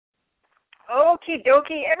Okie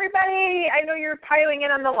dokie. Everybody, I know you're piling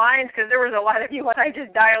in on the lines because there was a lot of you when I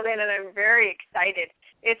just dialed in, and I'm very excited.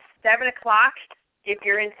 It's 7 o'clock if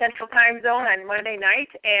you're in Central Time Zone on Monday night,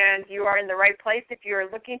 and you are in the right place if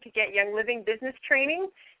you're looking to get Young Living business training.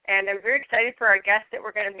 And I'm very excited for our guest that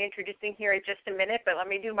we're going to be introducing here in just a minute, but let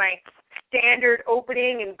me do my standard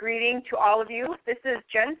opening and greeting to all of you. This is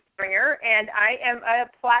Jen Springer, and I am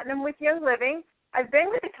a Platinum with Young Living. I've been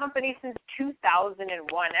with the company since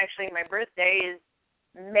 2001. Actually, my birthday is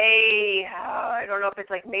May, I don't know if it's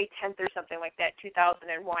like May 10th or something like that,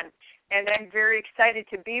 2001. And I'm very excited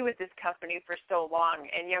to be with this company for so long.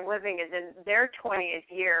 And Young Living is in their 20th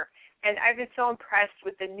year. And I've been so impressed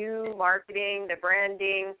with the new marketing, the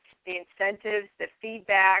branding, the incentives, the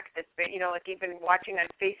feedback that's been, like even watching on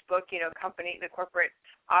Facebook, the corporate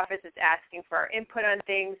office is asking for our input on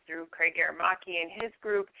things through Craig Aramaki and his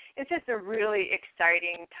group. It's just a really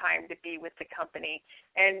exciting time to be with the company.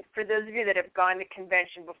 And for those of you that have gone to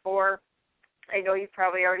convention before, I know you've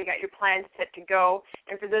probably already got your plans set to go.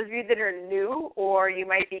 And for those of you that are new or you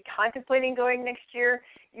might be contemplating going next year,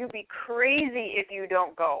 you'd be crazy if you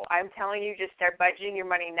don't go. I'm telling you, just start budgeting your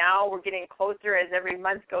money now. We're getting closer as every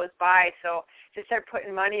month goes by. So just start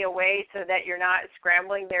putting money away so that you're not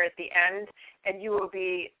scrambling there at the end. And you will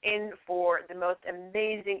be in for the most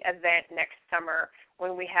amazing event next summer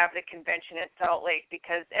when we have the convention at Salt Lake,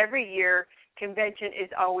 because every year convention is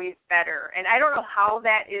always better. And I don't know how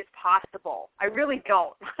that is possible. I really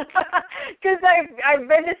don't. Because I've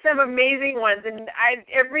been to some amazing ones, and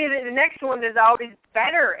the next one is always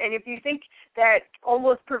better. And if you think that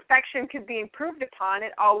almost perfection could be improved upon,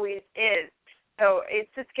 it always is. So it's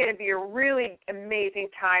just going to be a really amazing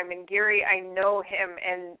time. And Gary, I know him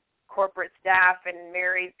and corporate staff and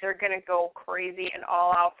Mary, they're going to go crazy and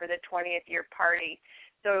all out for the 20th year party.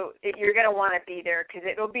 So you're going to want to be there because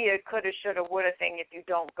it'll be a coulda, shoulda, woulda thing if you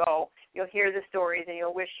don't go. You'll hear the stories and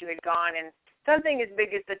you'll wish you had gone. And something as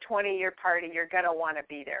big as the 20-year party, you're going to want to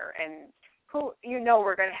be there. And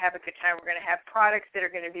we're going to have a good time. We're going to have products that are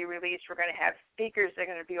going to be released. We're going to have speakers that are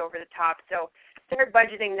going to be over the top. So start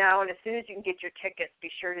budgeting now, and as soon as you can get your tickets,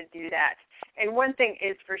 be sure to do that. And one thing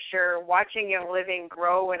is for sure, watching Young Living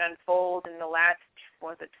grow and unfold in the last,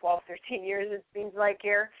 12, 13 years, it seems like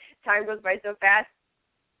here. Time goes by so fast.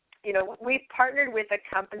 We've partnered with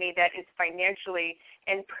a company that is financially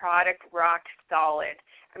and product rock solid.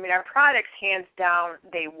 I mean, our products, hands down,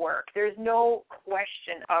 they work. There's no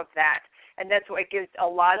question of that. And that's what gives a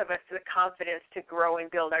lot of us the confidence to grow and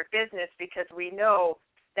build our business, because we know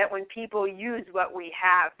that when people use what we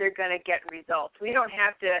have, they're going to get results. We don't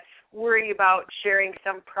have to worry about sharing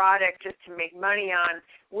some product just to make money on.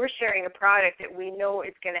 We're sharing a product that we know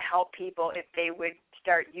is going to help people if they would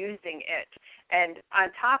start using it. And on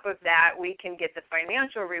top of that, we can get the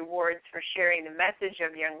financial rewards for sharing the message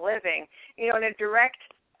of Young Living. In a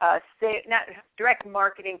direct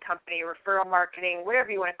marketing company, referral marketing, whatever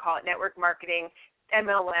you want to call it, network marketing,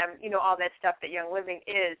 MLM, all that stuff that Young Living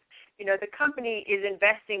is. The company is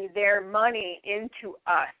investing their money into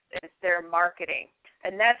us as their marketing.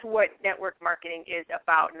 And that's what network marketing is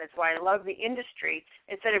about, and that's why I love the industry.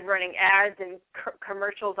 Instead of running ads and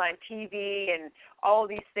commercials on TV and all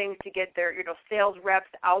these things to get their sales reps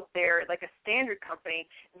out there like a standard company,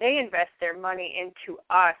 they invest their money into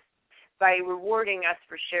us by rewarding us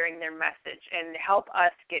for sharing their message and help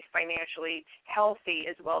us get financially healthy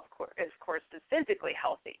as well as, of course, physically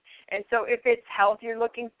healthy. And so if it's health you're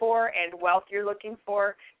looking for and wealth you're looking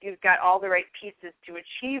for, you've got all the right pieces to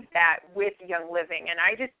achieve that with Young Living. And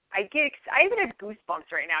I even have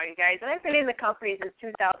goosebumps right now, you guys. And I've been in the company since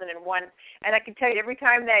 2001, and I can tell you every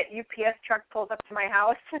time that UPS truck pulls up to my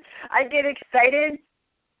house, I get excited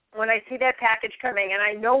when I see that package coming, and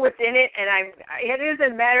I know what's in it, and it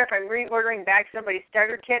doesn't matter if I'm reordering back somebody's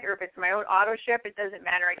starter kit or if it's my own auto ship. It doesn't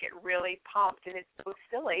matter. I get really pumped, and it's so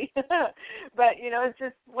silly. But, it's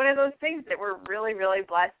just one of those things that we're really, really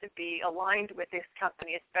blessed to be aligned with this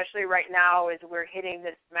company, especially right now as we're hitting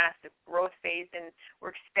this massive growth phase, and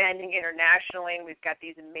we're expanding internationally, and we've got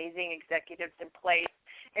these amazing executives in place.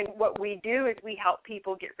 And what we do is we help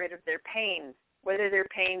people get rid of their pain, whether their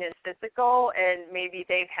pain is physical and maybe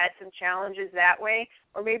they've had some challenges that way,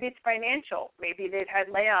 or maybe it's financial. Maybe they've had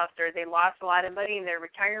layoffs or they lost a lot of money in their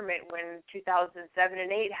retirement when 2007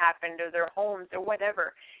 and 8 happened, or their homes or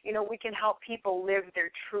whatever. We can help people live their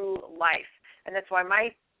true life. And that's why my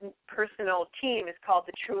personal team is called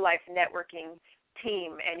the True Life Networking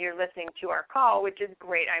Team. And you're listening to our call, which is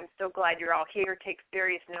great. I'm so glad you're all here. Take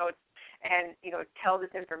serious notes and, tell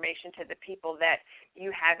this information to the people that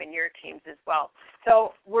you have in your teams as well.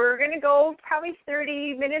 So we're going to go probably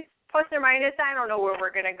 30 minutes plus or minus. I don't know where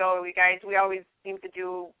we're going to go, you guys. We always seem to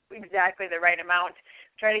do exactly the right amount.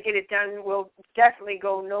 Try to get it done. We'll definitely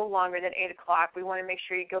go no longer than 8 o'clock. We want to make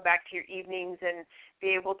sure you go back to your evenings and be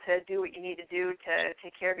able to do what you need to do to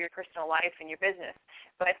take care of your personal life and your business.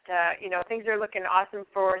 But, things are looking awesome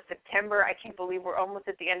for September. I can't believe we're almost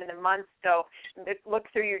at the end of the month. So look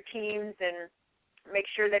through your teams and make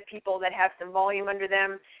sure that people that have some volume under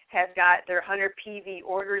them have got their 100 PV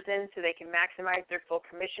orders in so they can maximize their full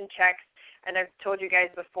commission checks. And I've told you guys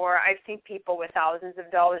before, I've seen people with thousands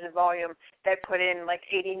of dollars of volume that put in like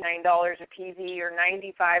 $89 a PV or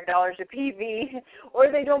 $95 a PV,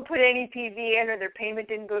 or they don't put any PV in or their payment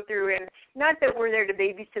didn't go through. And not that we're there to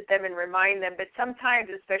babysit them and remind them, but sometimes,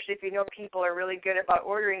 especially if you know people are really good about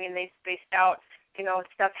ordering and they spaced out,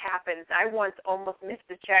 stuff happens. I once almost missed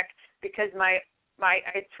a check because I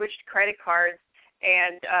had switched credit cards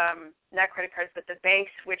and not credit cards, but the bank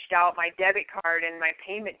switched out my debit card and my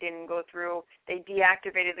payment didn't go through. They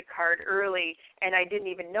deactivated the card early, and I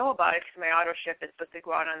didn't even know about it because my auto ship is supposed to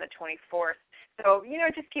go out on the 24th. So,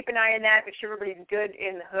 just keep an eye on that. Make sure everybody's good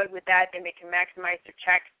in the hood with that, and they can maximize their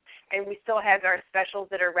checks. And we still have our specials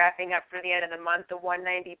that are wrapping up for the end of the month, the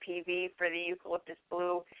 190 PV for the eucalyptus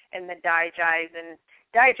blue and the DiGize. And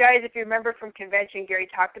DiGize, if you remember from convention, Gary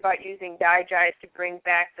talked about using DiGize to bring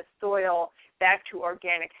back the soil back to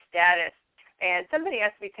organic status. And somebody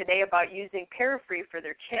asked me today about using Parafree for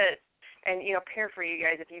their kids. And, Parafree, you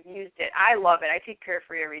guys, if you've used it, I love it. I take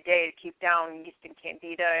Parafree every day to keep down yeast and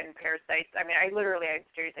candida and parasites. I mean, I'm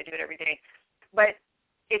serious, I do it every day. But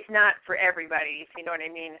it's not for everybody, if you know what I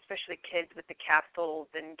mean, especially kids with the capsules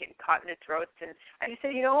and getting caught in their throats. And I just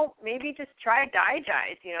said, maybe just try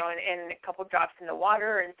DiGize, and a couple drops in the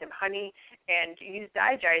water and some honey, and use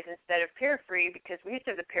DiGize instead of Parafree, because we used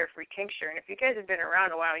to have the Parafree tincture. And if you guys have been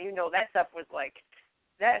around a while, that stuff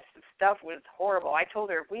was horrible. I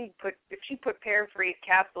told her if she put Parafree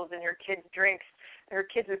capsules in her kids' drinks, her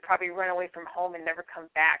kids would probably run away from home and never come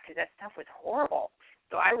back because that stuff was horrible.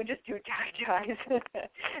 So I would just do DiGize.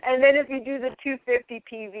 And then if you do the 250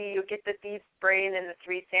 PV, you'll get the Thieves spray and then the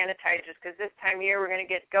 3 sanitizers, because this time of year we're going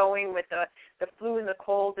to get going with the flu and the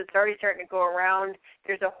cold. It's already starting to go around.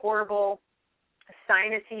 There's a horrible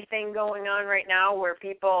sinusy thing going on right now where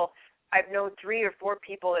I've known 3 or 4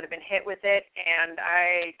 people that have been hit with it, and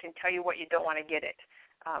I can tell you what, you don't want to get it.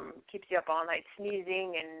 Keeps you up all night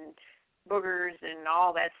sneezing and boogers and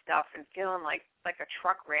all that stuff and feeling like a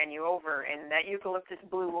truck ran you over, and that eucalyptus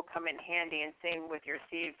blue will come in handy, and same with your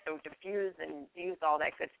seeds. So diffuse and use all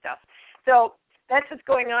that good stuff. So that's what's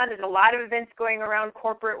going on. There's a lot of events going around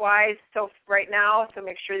corporate-wise right now, so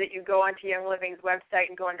make sure that you go onto Young Living's website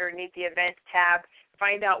and go underneath the events tab.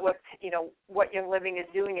 Find out what Young Living is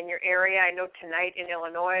doing in your area. I know tonight in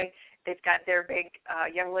Illinois, they've got their big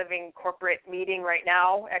Young Living corporate meeting right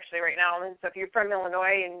now. And so if you're from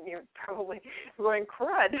Illinois and you're probably going,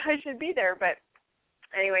 crud, I should be there. But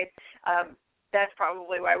anyway, that's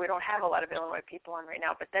probably why we don't have a lot of Illinois people on right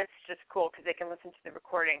now. But that's just cool because they can listen to the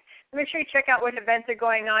recording. So make sure you check out what events are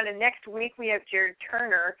going on. And next week we have Jared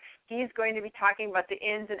Turner. He's going to be talking about the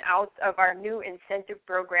ins and outs of our new incentive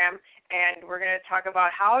program. And we're going to talk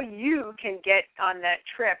about how you can get on that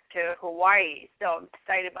trip to Hawaii. So I'm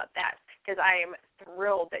excited about that because I am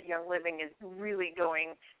thrilled that Young Living is really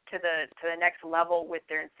going to the next level with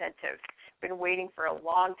their incentives. Been waiting for a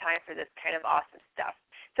long time for this kind of awesome stuff.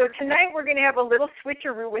 So tonight we're going to have a little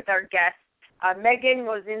switcheroo with our guests. Megan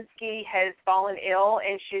Wozinski has fallen ill,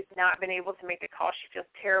 and she's not been able to make the call. She feels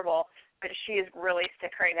terrible, but she is really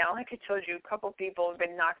sick right now. Like I told you, a couple people have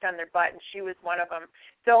been knocked on their butt, and she was one of them.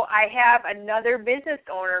 So I have another business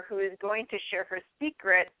owner who is going to share her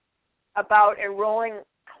secret about enrolling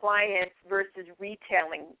clients versus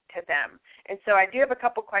retailing to them. And so I do have a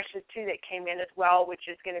couple questions, too, that came in as well, which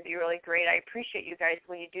is going to be really great. I appreciate you guys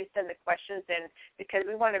when you do send the questions in because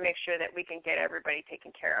we want to make sure that we can get everybody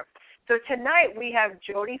taken care of. So tonight we have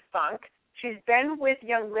Jody Funk. She's been with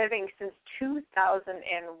Young Living since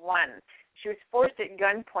 2001. She was forced at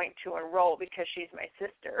gunpoint to enroll because she's my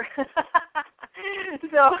sister.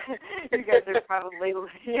 So you guys are probably,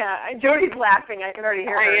 Jody's laughing. I can already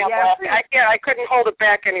hear her. I couldn't hold it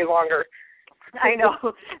back any longer. I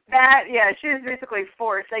know. She was basically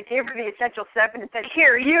forced. I gave her the Essential 7 and said,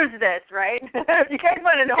 here, use this, right? You guys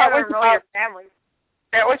want to know how to enroll your family.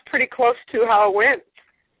 That was pretty close to how it went.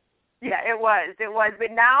 Yeah, it was.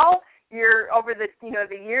 But now you're over the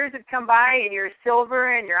years have come by and you're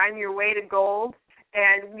silver and you're on your way to gold.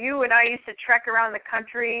 And you and I used to trek around the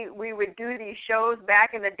country. We would do these shows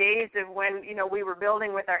back in the days of when, we were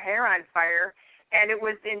building with our hair on fire. And it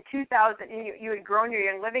was in 2000, you had grown your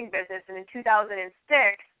Young Living business. And in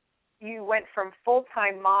 2006, you went from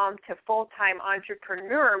full-time mom to full-time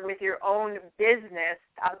entrepreneur with your own business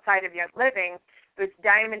outside of Young Living. It's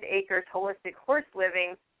Diamond Acres Holistic Horse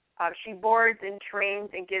Living. She boards and trains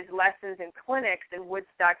and gives lessons in clinics in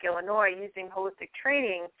Woodstock, Illinois, using holistic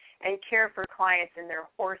training and care for clients and their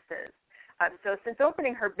horses. So since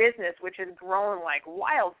opening her business, which has grown like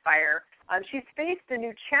wildfire, she's faced a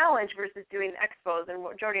new challenge versus doing expos. And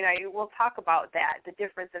Jody and I will talk about that, the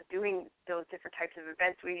difference of doing those different types of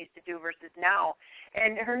events we used to do versus now.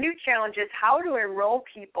 And her new challenge is how to enroll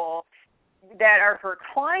people that are her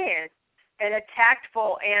clients in a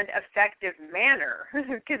tactful and effective manner.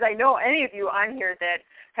 Because I know any of you on here that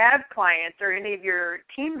have clients or any of your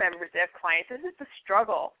team members that have clients, this is a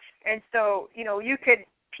struggle. And so, you could,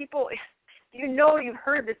 people, you've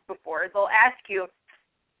heard this before. They'll ask you,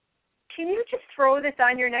 can you just throw this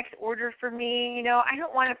on your next order for me? I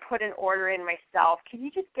don't want to put an order in myself. Can you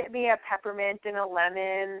just get me a peppermint and a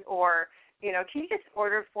lemon? Or, can you just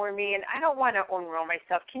order for me? And I don't want to enroll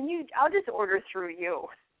myself. I'll just order through you.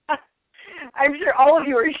 I'm sure all of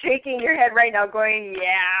you are shaking your head right now going,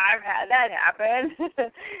 yeah, I've had that happen.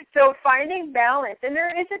 So finding balance, and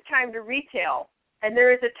there is a time to retail, and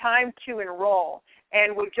there is a time to enroll.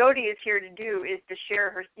 And what Jody is here to do is to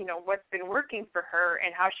share her, what's been working for her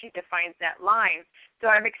and how she defines that line. So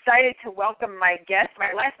I'm excited to welcome my guest,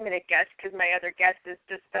 my last-minute guest, because my other guest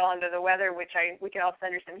just fell under the weather, which we can all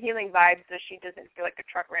send her some healing vibes so she doesn't feel like a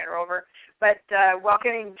truck ran her over. But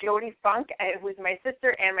welcoming Jody Funk, who's my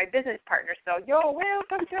sister and my business partner. So,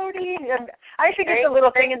 welcome, Jody. And I should get the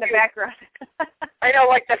little thing in the background. I know,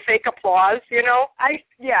 like the fake applause, I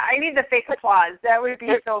need the fake applause. That would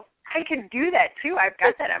be so. I can do that too. I've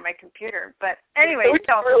got that on my computer. But anyway, it's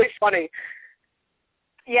really funny.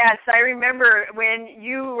 Yes, I remember when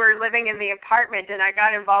you were living in the apartment and I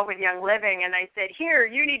got involved with Young Living and I said, here,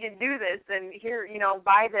 you need to do this and here,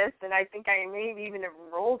 buy this. And I think I maybe even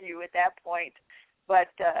enrolled you at that point. But,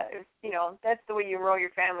 that's the way you enroll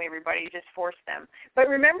your family, everybody. You just force them. But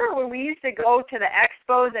remember when we used to go to the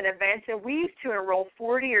expos and events and we used to enroll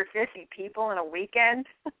 40 or 50 people in a weekend?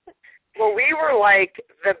 Well, we were like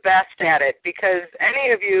the best at it because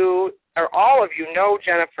any of you or all of you know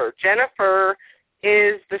Jennifer. Jennifer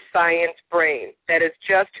is the science brain. That is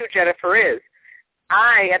just who Jennifer is.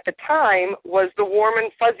 I, at the time, was the warm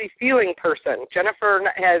and fuzzy feeling person. Jennifer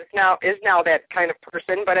is now that kind of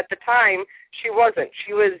person, but at the time, she wasn't.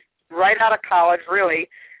 She was right out of college, really,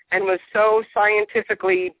 and was so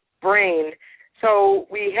scientifically brained. So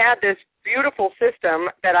we had this beautiful system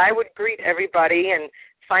that I would greet everybody and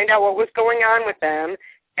find out what was going on with them,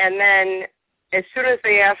 and then as soon as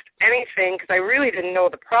they asked anything, because I really didn't know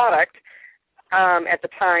the product at the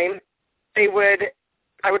time, I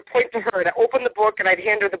would point to her to open the book, and I'd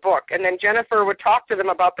hand her the book, and then Jennifer would talk to them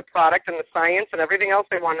about the product and the science and everything else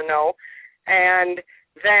they want to know, and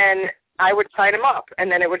then I would sign them up, and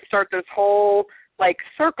then it would start this whole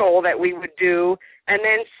circle that we would do, and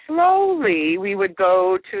then slowly we would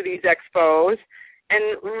go to these expos,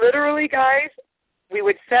 and literally, guys, we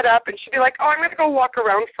would set up, and she'd be like, I'm going to go walk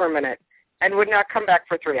around for a minute, and would not come back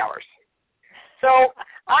for 3 hours. So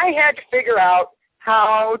I had to figure out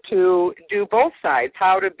how to do both sides,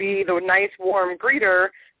 how to be the nice, warm greeter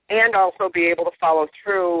and also be able to follow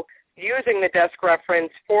through using the desk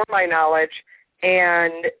reference for my knowledge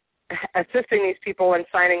and assisting these people and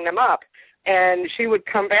signing them up. And she would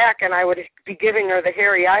come back, and I would be giving her the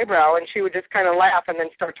hairy eyebrow, and she would just kind of laugh and then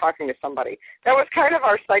start talking to somebody. That was kind of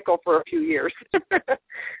our cycle for a few years.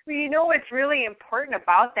 Well, what's really important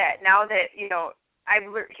about that now that,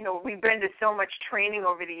 we've been to so much training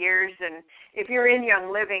over the years, and if you're in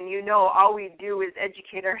Young Living, all we do is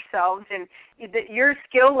educate ourselves, and your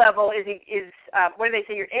skill level is what do they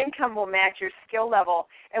say, your income will match your skill level.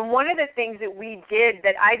 And one of the things that we did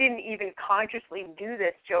that I didn't even consciously do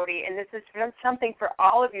this, Jody, and this is something for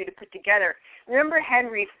all of you to put together. Remember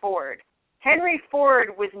Henry Ford. Henry Ford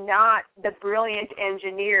was not the brilliant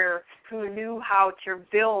engineer who knew how to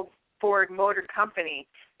build Ford Motor Company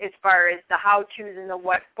as far as the how-tos and the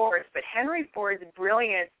what-fors. But Henry Ford's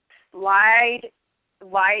brilliance lied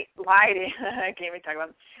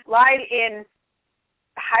in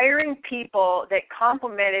hiring people that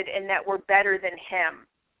complemented and that were better than him.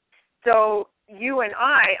 So you and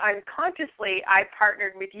I, unconsciously, I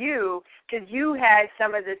partnered with you because you had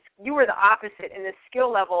some of this, you were the opposite in the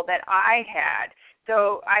skill level that I had.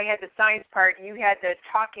 So I had the science part, you had the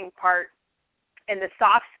talking part, and the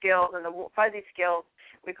soft skills and the fuzzy skills,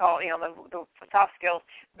 we call the soft skills.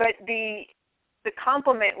 But the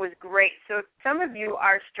complement was great. So if some of you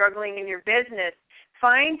are struggling in your business,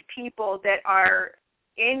 find people that are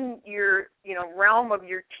in your, realm of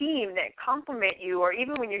your team that complement you, or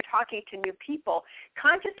even when you're talking to new people,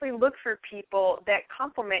 consciously look for people that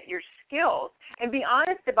complement your skills and be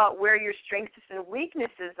honest about where your strengths and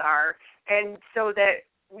weaknesses are, and so that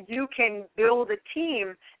you can build a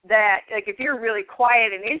team that, like, if you're really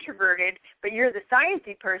quiet and introverted, but you're the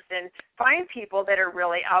sciencey person, find people that are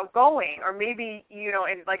really outgoing. Or maybe,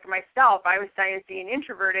 and like myself, I was sciencey and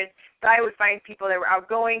introverted, but I would find people that were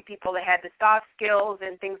outgoing, people that had the soft skills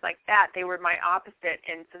and things like that. They were my opposite,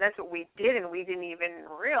 and so that's what we did, and we didn't even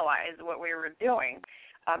realize what we were doing.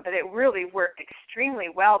 But it really worked extremely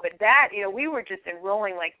well. But that, we were just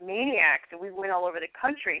enrolling like maniacs, and we went all over the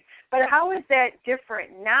country. But how is that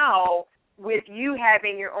different now with you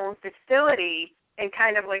having your own facility and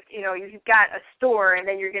kind of like, you've got a store, and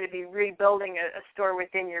then you're going to be rebuilding a store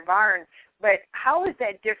within your barn. But how is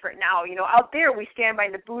that different now? Out there we stand by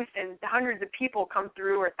the booth and hundreds of people come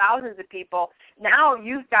through, or thousands of people. Now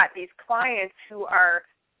you've got these clients who are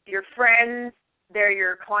your friends. They're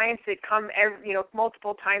your clients that come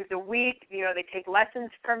multiple times a week. They take lessons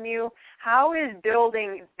from you. How is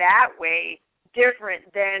building that way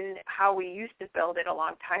different than how we used to build it a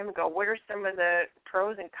long time ago? What are some of the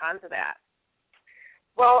pros and cons of that?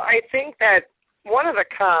 Well, I think that one of the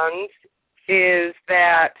cons is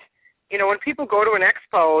that, when people go to an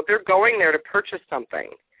expo, they're going there to purchase something.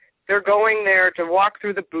 They're going there to walk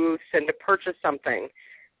through the booths and to purchase something.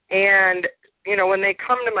 And, when they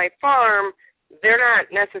come to my farm, they're not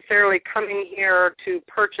necessarily coming here to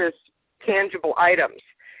purchase tangible items.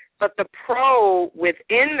 But the pro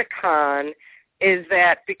within the con is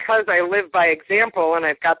that because I live by example and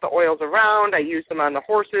I've got the oils around, I use them on the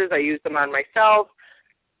horses, I use them on myself,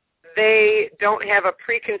 they don't have a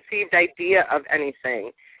preconceived idea of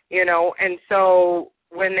anything, And so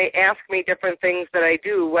when they ask me different things that I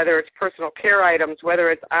do, whether it's personal care items,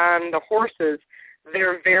 whether it's on the horses,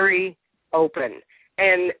 they're very open.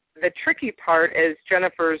 And the tricky part, as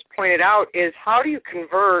Jennifer's pointed out, is how do you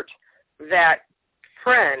convert that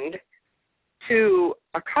friend to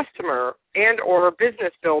a customer and or a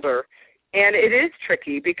business builder? And it is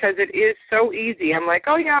tricky because it is so easy. I'm like,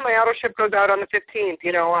 oh, yeah, my auto ship goes out on the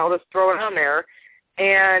 15th. I'll just throw it on there.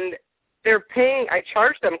 And they're paying, I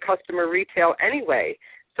charge them customer retail anyway.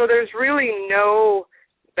 So there's really no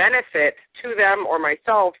benefit to them or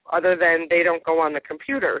myself other than they don't go on the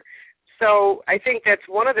computer. So I think that's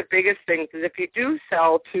one of the biggest things is if you do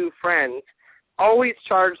sell to friends, always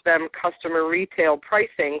charge them customer retail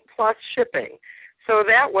pricing plus shipping. So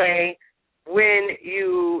that way, when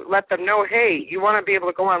you let them know, hey, you want to be able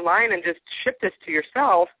to go online and just ship this to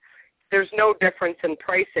yourself, there's no difference in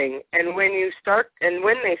pricing. And when they start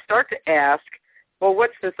to ask, well,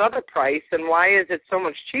 what's this other price and why is it so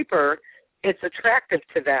much cheaper, it's attractive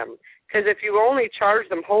to them. Because if you only charge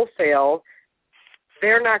them wholesale,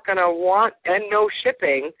 they're not going to want, and no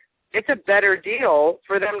shipping, it's a better deal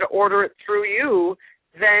for them to order it through you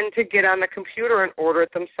than to get on the computer and order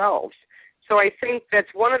it themselves. So I think that's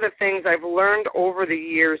one of the things I've learned over the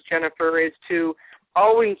years, Jennifer, is to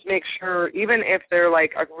always make sure, even if they're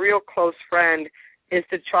like a real close friend, is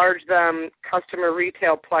to charge them customer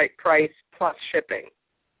retail price plus shipping.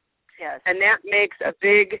 Yes. And that makes a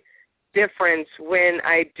big difference when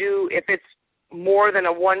I do, if it's more than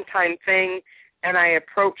a one-time thing, and I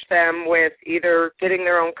approach them with either getting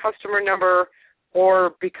their own customer number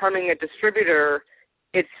or becoming a distributor,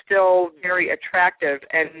 it's still very attractive.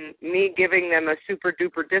 And me giving them a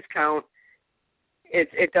super-duper discount,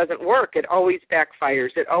 it doesn't work. It always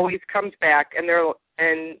backfires. It always comes back, and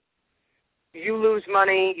you lose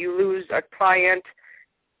money, you lose a client,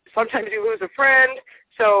 sometimes you lose a friend.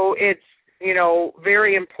 So it's,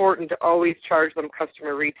 very important to always charge them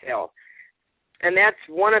customer retail. And that's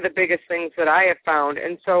one of the biggest things that I have found.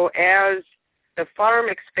 And so as the farm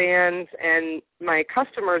expands and my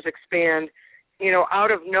customers expand, out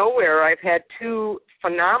of nowhere, I've had two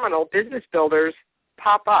phenomenal business builders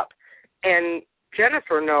pop up. And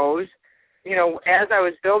Jennifer knows, as I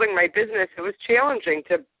was building my business, it was challenging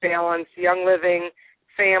to balance Young Living,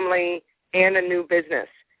 family, and a new business,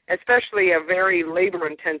 especially a very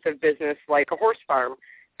labor-intensive business like a horse farm.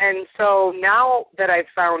 And so now that I've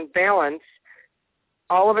found balance,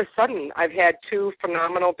 all of a sudden, I've had two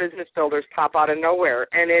phenomenal business builders pop out of nowhere,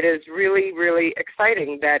 and it is really, really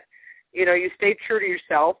exciting that, you stay true to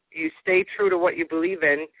yourself, you stay true to what you believe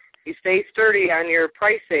in, you stay sturdy on your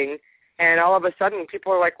pricing, and all of a sudden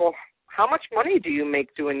people are like, well, how much money do you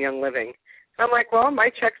make doing Young Living? And I'm like, well, my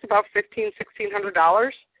check's about $1,500,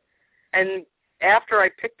 $1,600, and after I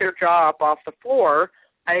pick their jaw up off the floor,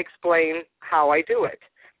 I explain how I do it,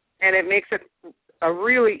 and it makes it a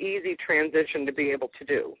really easy transition to be able to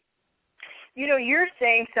do. you're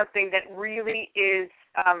saying something that really is,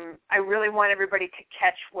 I really want everybody to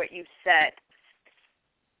catch what you said.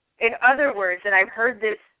 In other words, and I've heard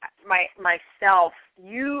this myself,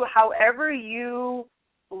 however you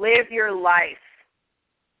live your life,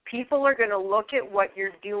 people are going to look at what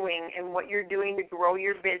you're doing and what you're doing to grow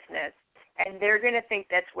your business, and they're going to think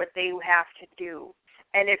that's what they have to do.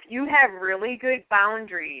 And if you have really good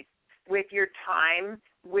boundaries with your time,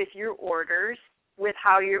 with your orders, with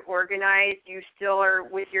how you're organized, you still are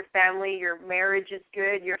with your family, your marriage is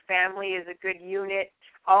good, your family is a good unit,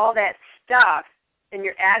 all that stuff, and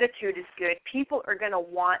your attitude is good, people are going to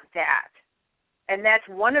want that. And that's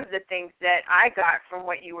one of the things that I got from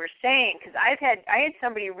what you were saying, because I had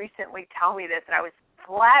somebody recently tell me this, and I was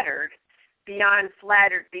flattered, beyond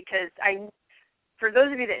flattered, because for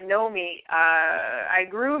those of you that know me, I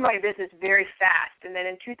grew my business very fast, and then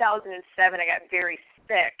in 2007 I got very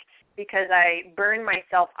sick because I burned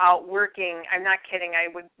myself out working. I'm not kidding. I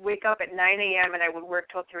would wake up at 9 a.m. and I would work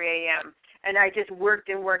till 3 a.m. And I just worked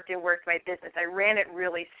and worked and worked my business. I ran it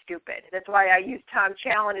really stupid. That's why I use Tom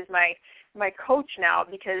Challen as my coach now,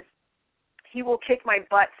 because he will kick my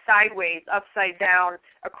butt sideways, upside down,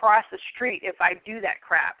 across the street if I do that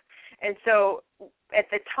crap. And so at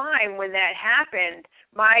the time when that happened,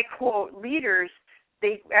 my, quote, leaders,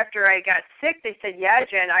 after I got sick, they said, yeah,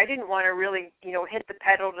 Jen, I didn't want to really, hit the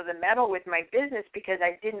pedal to the metal with my business because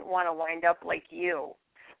I didn't want to wind up like you.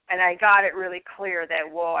 And I got it really clear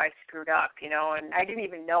that, whoa, I screwed up, and I didn't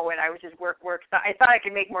even know it. I was just work. So I thought I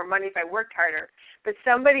could make more money if I worked harder. But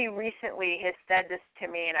somebody recently has said this to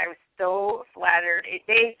me, and I was so flattered.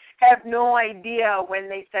 They have no idea when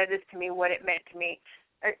they said this to me what it meant to me.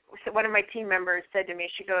 So one of my team members said to me,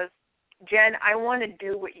 she goes, Jen, I want to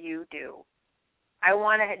do what you do. I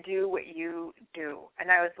want to do what you do.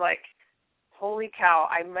 And I was like, holy cow,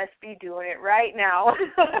 I must be doing it right now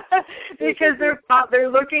because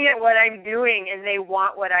they're looking at what I'm doing and they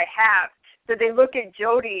want what I have. So they look at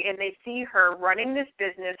Jody and they see her running this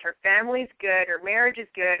business. Her family's good. Her marriage is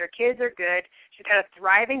good. Her kids are good. She's got a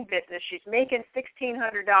thriving business. She's making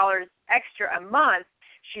 $1,600 extra a month.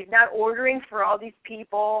 She's not ordering for all these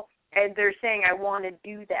people, and they're saying, I want to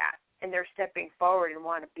do that, and they're stepping forward and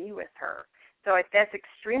want to be with her. So that's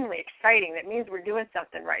extremely exciting. That means we're doing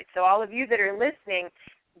something right. So all of you that are listening,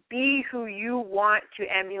 be who you want to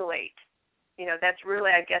emulate. That's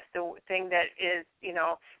really, I guess, the thing that is,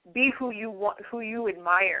 be who you want, who you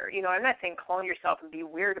admire. I'm not saying clone yourself and be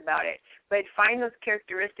weird about it, but find those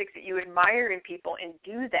characteristics that you admire in people and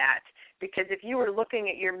do that. Because if you were looking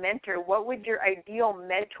at your mentor, what would your ideal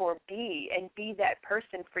mentor be? And be that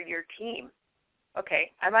person for your team.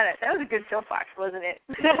 Okay, that was a good soapbox, wasn't it?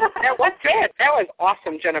 That was good. That was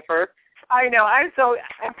awesome, Jennifer. I know. I'm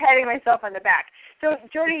patting myself on the back. So,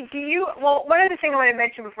 Jody, one other thing I want to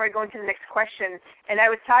mention before I go into the next question, and I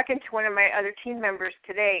was talking to one of my other team members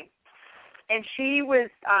today, and she was,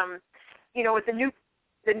 with the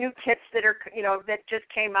new kits that are, that just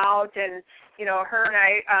came out, and, her and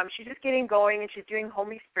I, she's just getting going, and she's doing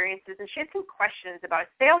home experiences, and she had some questions about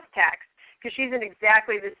sales tax, because she's in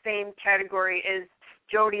exactly the same category as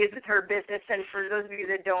Jody is with her business. And for those of you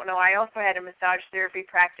that don't know, I also had a massage therapy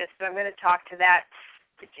practice, so I'm going to talk to that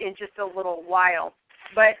in just a little while.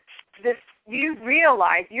 But you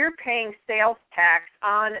realize you're paying sales tax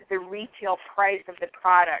on the retail price of the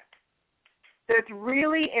product. So it's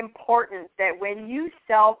really important that when you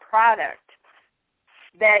sell product,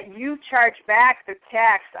 that you charge back the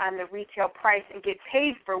tax on the retail price and get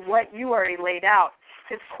paid for what you already laid out.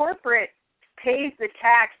 Because corporate pays the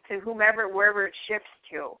tax to wherever it ships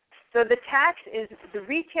to. So the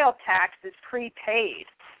retail tax is prepaid.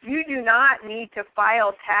 You do not need to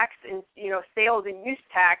file tax and sales and use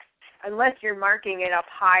tax unless you're marking it up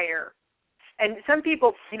higher. And some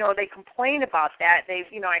people, they complain about that. I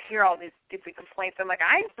hear all these stupid complaints. I'm like,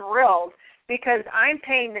 I'm thrilled because I'm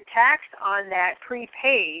paying the tax on that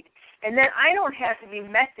prepaid, and then I don't have to be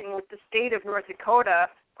messing with the state of North Dakota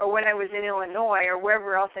or when I was in Illinois or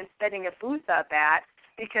wherever else I'm setting a booth up at,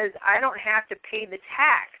 because I don't have to pay the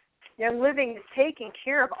tax. Young Living is taking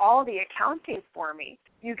care of all the accounting for me.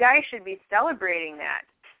 You guys should be celebrating that.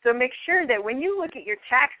 So make sure that when you look at your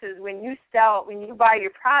taxes, when you buy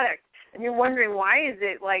your product, and you're wondering why is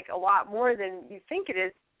it like a lot more than you think it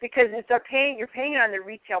is, because you're paying it on the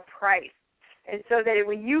retail price. And so that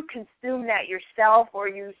when you consume that yourself or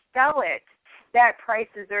you sell it, that tax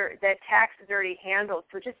is already handled.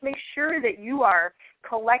 So just make sure that you are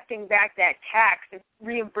collecting back that tax and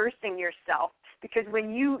reimbursing yourself, because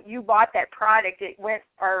when you bought that product, it went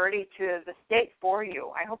already to the state for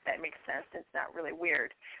you. I hope that makes sense. It's not really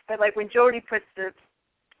weird. But like when Jody puts the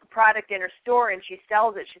product in her store and she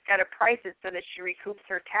sells it, she's got to price it so that she recoups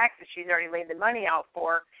her taxes she's already laid the money out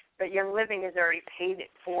for, but Young Living has already paid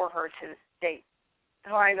it for her to the state.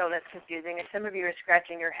 Oh, I know that's confusing, and some of you are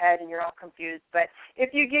scratching your head and you're all confused. But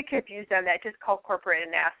if you get confused on that, just call corporate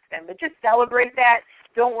and ask them. But just celebrate that.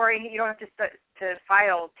 Don't worry, you don't have to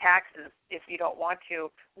file taxes if you don't want to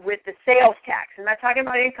with the sales tax. I'm not talking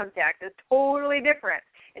about income tax. It's totally different.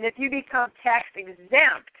 And if you become tax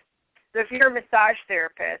exempt, so if you're a massage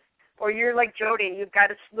therapist, or you're like Jody and you've got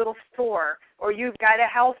a little store, or you've got a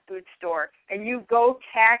health food store, and you go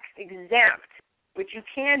tax exempt, which you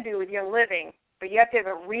can do with Young Living, but you have to have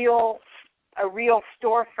a real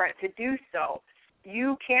storefront to do so.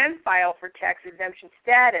 You can file for tax exemption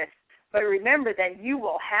status, but remember that you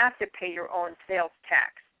will have to pay your own sales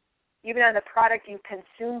tax. Even on the product you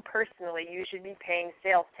consume personally, you should be paying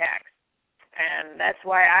sales tax. And that's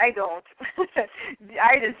why I don't.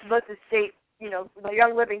 I just let the state, the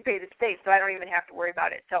Young Living pay the state, so I don't even have to worry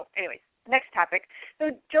about it. So anyways, next topic. So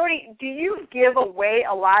Jody, do you give away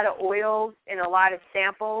a lot of oils and a lot of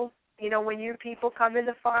samples, when you people come in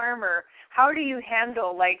the farm, or how do you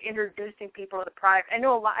handle, introducing people to the product? I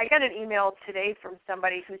know I got an email today from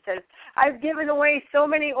somebody who says, I've given away so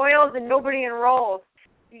many oils and nobody enrolls.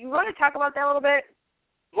 You want to talk about that a little bit?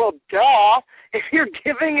 Well, duh. If you're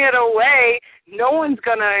giving it away, no one's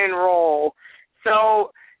going to enroll.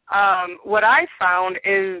 So what I found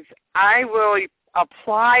is I will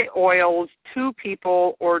apply oils to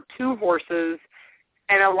people or to horses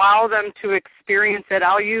and allow them to experience it.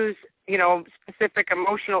 I'll use, specific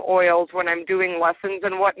emotional oils when I'm doing lessons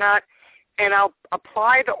and whatnot, and I'll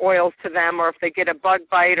apply the oils to them, or if they get a bug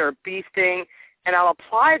bite or bee sting, and I'll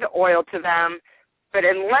apply the oil to them. But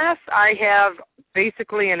unless I have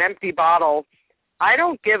basically an empty bottle, I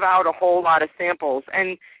don't give out a whole lot of samples.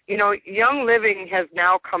 And, Young Living has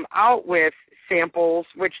now come out with samples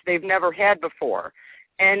which they've never had before.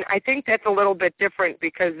 And I think that's a little bit different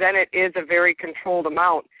because then it is a very controlled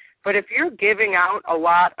amount. But if you're giving out a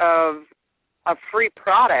lot of a free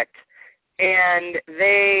product and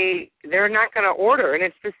they're not going to order, and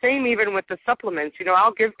it's the same even with the supplements.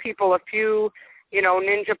 I'll give people a few,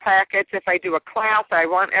 Ninja packets. If I do a class, I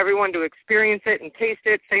want everyone to experience it and taste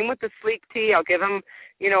it. Same with the Sleek tea. I'll give them,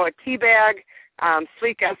 a tea bag,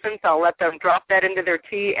 Sleek Essence. I'll let them drop that into their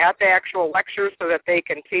tea at the actual lecture so that they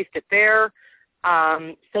can taste it there.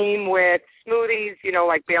 Same with smoothies,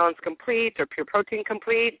 like Balance Complete or Pure Protein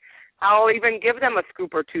Complete. I'll even give them a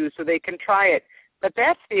scoop or two so they can try it. But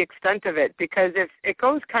that's the extent of it, because if it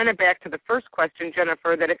goes kind of back to the first question,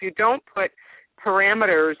 Jennifer, that if you don't put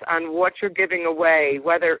parameters on what you're giving away,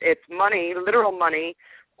 whether it's money, literal money,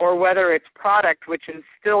 or whether it's product, which is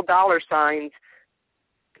still dollar signs,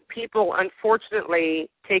 people unfortunately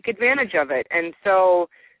take advantage of it. And so,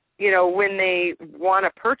 when they want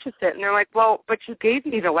to purchase it, and they're like, well, but you gave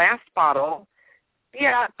me the last bottle.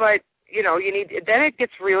 Yeah, but, then it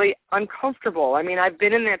gets really uncomfortable. I mean, I've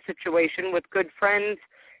been in that situation with good friends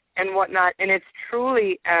and whatnot, and it's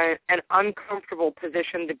truly an uncomfortable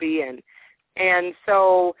position to be in. And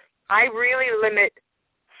so I really limit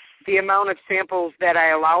the amount of samples that I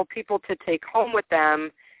allow people to take home with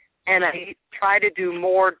them, and I try to do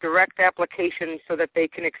more direct applications so that they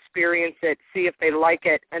can experience it, see if they like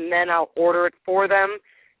it, and then I'll order it for them,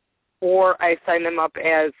 or I sign them up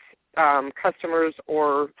as customers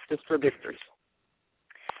or distributors.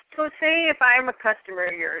 So say if I'm a customer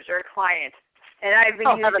of yours or a client, and I've been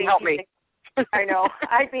using... heaven help me. I know.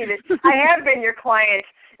 I have been your client.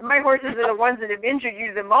 My horses are the ones that have injured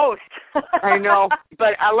you the most. I know.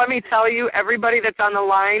 But let me tell you, everybody that's on the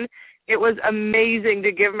line, it was amazing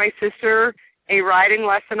to give my sister a riding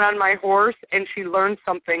lesson on my horse, and she learned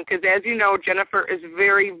something. Because as you know, Jennifer is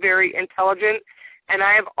very, very intelligent, and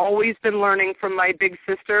I have always been learning from my big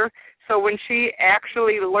sister. So when she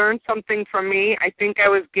actually learned something from me, I think I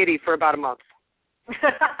was giddy for about a month.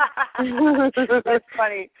 That's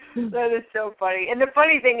funny. That is so funny. And the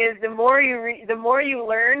funny thing is, the more you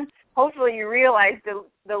learn, hopefully you realize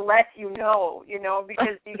the less you know,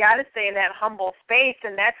 because you got to stay in that humble space,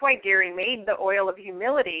 and that's why Gary made the oil of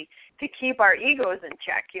humility, to keep our egos in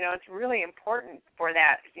check. It's really important for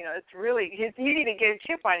that. It's easy to get a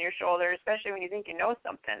chip on your shoulder, especially when you think you know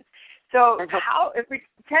something. So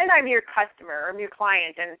pretend I'm your customer or I'm your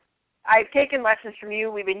client, and I've taken lessons from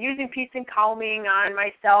you. We've been using Peace and Calming on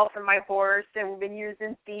myself and my horse, and we've been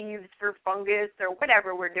using Thieves for fungus or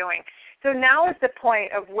whatever we're doing. So now is the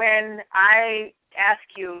point of when I ask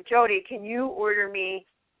you, Jody, can you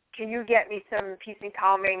get me some Peace and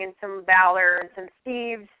Calming and some Valor and some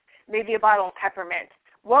Thieves, maybe a bottle of peppermint?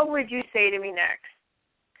 What would you say to me next?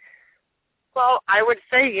 Well, I would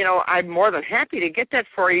say, I'm more than happy to get that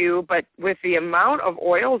for you, but with the amount of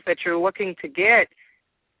oils that you're looking to get,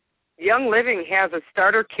 Young Living has a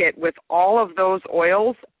starter kit with all of those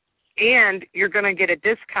oils, and you're going to get a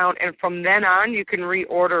discount, and from then on you can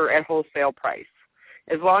reorder at wholesale price.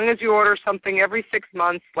 As long as you order something every 6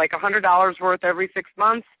 months, like $100 worth every 6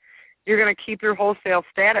 months, you're going to keep your wholesale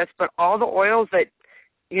status, but all the oils that,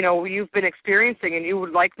 you've been experiencing and you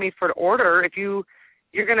would like me for to order, if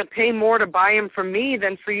you're going to pay more to buy them from me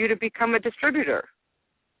than for you to become a distributor.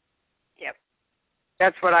 Yep.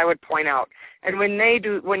 That's what I would point out. And when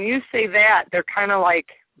you say that, they're kind of like,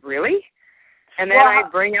 really? And then I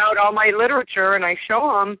bring out all my literature and I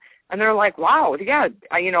show them, and they're like, wow, yeah,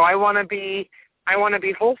 I want to be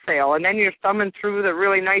wholesale. And then you're thumbing through the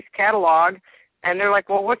really nice catalog, and they're like,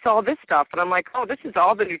 well, what's all this stuff? And I'm like, oh, this is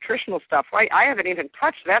all the nutritional stuff. I haven't even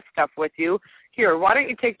touched that stuff with you. Here, why don't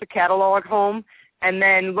you take the catalog home and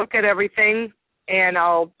then look at everything, and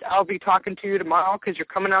I'll be talking to you tomorrow because you're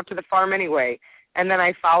coming out to the farm anyway. And then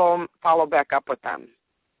I follow back up with them.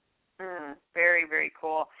 Very, very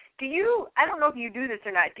cool. I don't know if you do this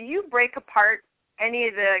or not, do you break apart any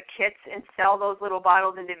of the kits and sell those little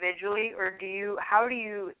bottles individually, or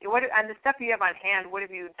on the stuff you have on hand, what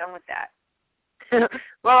have you done with that?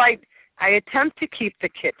 Well, I attempt to keep the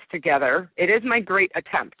kits together. It is my great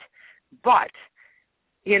attempt. But,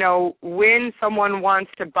 when someone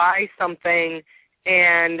wants to buy something,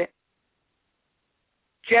 and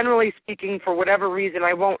generally speaking, for whatever reason,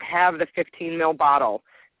 I won't have the 15 ml bottle,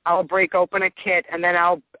 I'll break open a kit, and then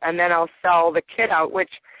I'll sell the kit out,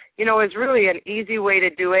 which, is really an easy way to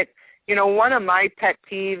do it. One of my pet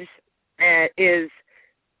peeves is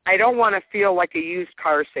I don't want to feel like a used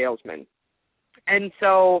car salesman. And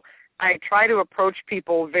so I try to approach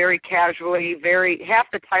people very casually. Half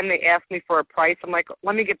the time they ask me for a price, I'm like,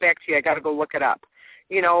 let me get back to you. I got to go look it up.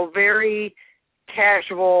 Very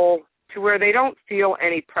casual to where they don't feel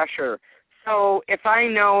any pressure. So if I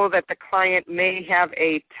know that the client may have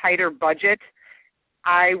a tighter budget,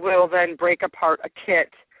 I will then break apart a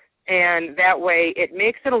kit, and that way it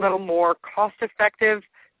makes it a little more cost-effective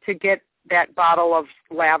to get that bottle of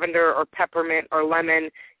lavender or peppermint or lemon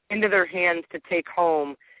into their hands to take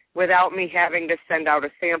home without me having to send out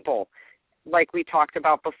a sample like we talked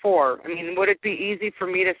about before. I mean, would it be easy for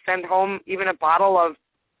me to send home even a bottle of,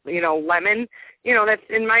 lemon? That's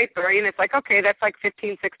in my brain. It's like, okay, that's like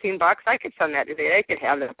 $15, $16. I could send that today. I could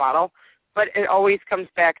have that bottle. But it always comes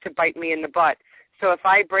back to bite me in the butt. So if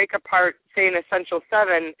I break apart, say, an Essential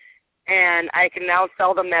 7, and I can now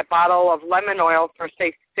sell them that bottle of lemon oil for,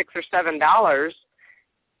 say, $6 or $7,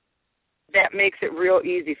 that makes it real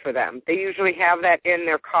easy for them. They usually have that in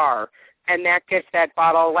their car, and that gets that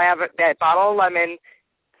bottle of lemon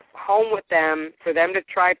home with them for them to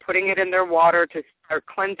try putting it in their water to start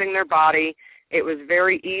cleansing their body. It was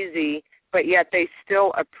very easy, but yet they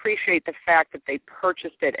still appreciate the fact that they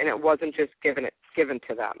purchased it and it wasn't just given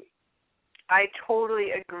to them. I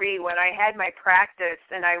totally agree. When I had my practice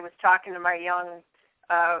and I was talking to my young,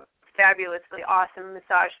 fabulously awesome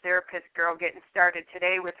massage therapist girl getting started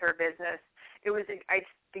today with her business, I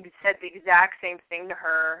said the exact same thing to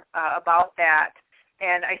her about that.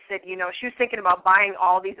 And I said, she was thinking about buying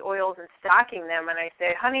all these oils and stocking them. And I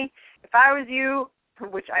said, honey, if I was you,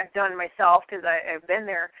 which I've done myself because I've been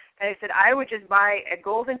there, and I said I would just buy a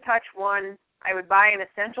Golden Touch 1, I would buy an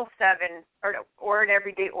Essential 7 or an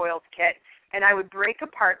Everyday Oils kit, and I would break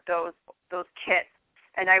apart those kits,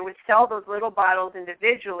 and I would sell those little bottles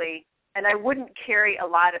individually, and I wouldn't carry a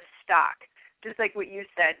lot of stock. Just like what you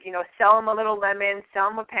said, sell them a little lemon, sell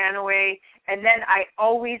them a Panaway, and then I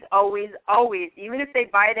always, even if they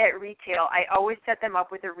buy it at retail, I always set them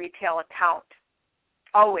up with a retail account.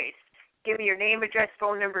 Always. Give me your name, address,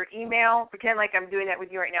 phone number, email. Pretend like I'm doing that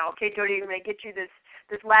with you right now. Okay, Jody, I'm going to get you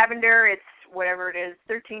this lavender. It's whatever it is,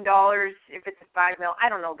 $13 if it's a 5 ml. I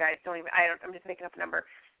don't know, guys. I'm just making up a number.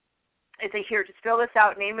 I say, here, just fill this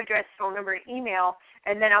out, name, address, phone number, and email,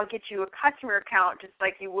 and then I'll get you a customer account just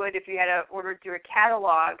like you would if you had ordered through a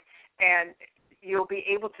catalog, and you'll be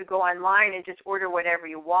able to go online and just order whatever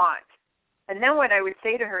you want. And then what I would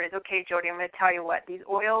say to her is, okay, Jody, I'm going to tell you what, these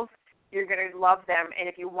oils, you're going to love them, and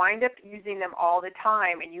if you wind up using them all the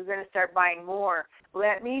time and you're going to start buying more,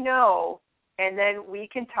 let me know, and then we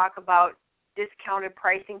can talk about discounted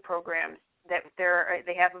pricing programs that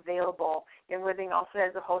they have available. Young Living also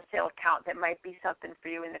has a wholesale account that might be something for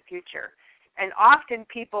you in the future. And often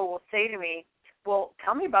people will say to me, well,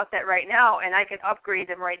 tell me about that right now, and I can upgrade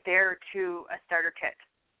them right there to a starter kit.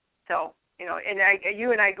 So, and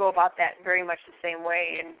you and I go about that very much the same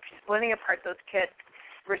way, and splitting apart those kits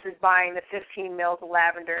versus buying the 15 mils of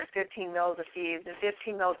lavender and 15 mils of thieves and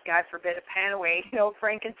 15 mils, God forbid, of panaway,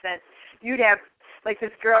 frankincense. You'd have, like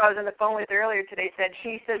this girl I was on the phone with earlier today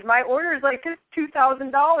she says, my order is like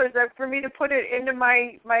 $2,000 for me to put it into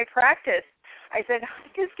my practice. I said,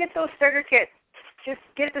 just get those starter kits. Just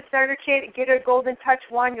get the starter kit, get a Golden Touch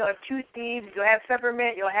one. You'll have 2 thieves. You'll have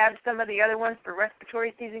peppermint. You'll have some of the other ones for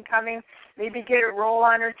respiratory season coming. Maybe get a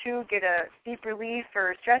roll-on or 2, get a deep relief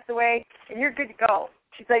or stress away, and you're good to go.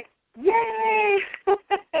 She's like, yay!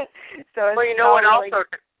 So well, you know what also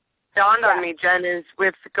dawned on me, Jen, is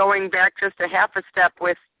with going back just a half a step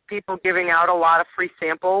with people giving out a lot of free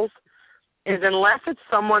samples, is unless it's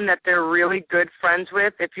someone that they're really good friends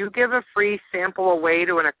with, if you give a free sample away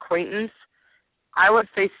to an acquaintance, I would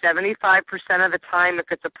say 75% of the time, if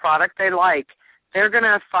it's a product they like, they're going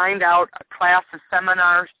to find out a class, a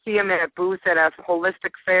seminar, see them at a booth at a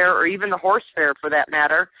holistic fair or even the horse fair for that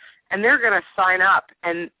matter, and they're going to sign up,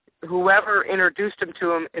 and whoever introduced them to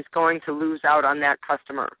them is going to lose out on that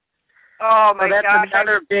customer. Oh my gosh!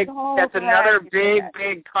 That's another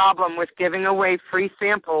big problem with giving away free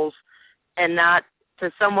samples and not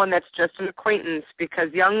to someone that's just an acquaintance,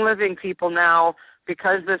 because Young Living people now,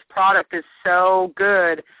 because this product is so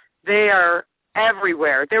good, they are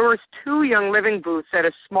everywhere. There was 2 Young Living booths at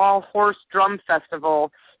a small horse drum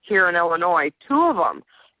festival here in Illinois, 2 of them,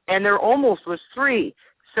 and there almost was 3.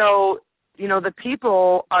 So, the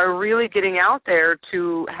people are really getting out there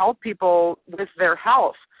to help people with their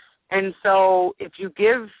health. And so if you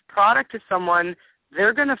give product to someone,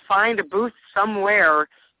 they're going to find a booth somewhere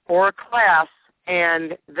or a class,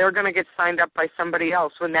 and they're going to get signed up by somebody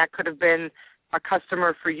else when that could have been a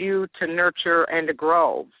customer for you to nurture and to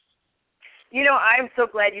grow. I'm so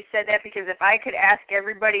glad you said that, because if I could ask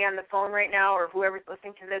everybody on the phone right now or whoever's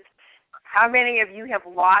listening to this, how many of you have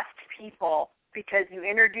lost people because you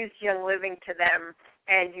introduced Young Living to them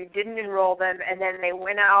and you didn't enroll them, and then they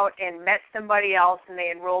went out and met somebody else and they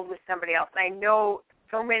enrolled with somebody else? I know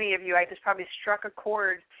so many of you, I just probably struck a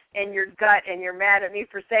chord in your gut and you're mad at me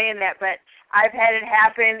for saying that, but I've had it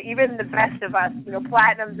happen. Even the best of us,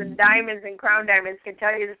 platinums and diamonds and crown diamonds can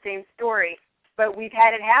tell you the same story, but we've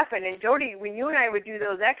had it happen. And Jody, when you and I would do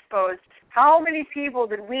those expos, how many people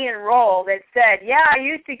did we enroll that said, yeah, I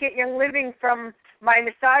used to get Young Living from my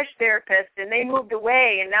massage therapist and they moved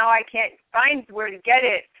away and now I can't find where to get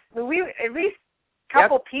it? We at least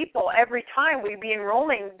couple people every time we'd be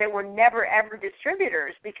enrolling that were never ever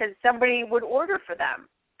distributors because somebody would order for them.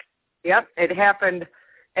 Yep, it happened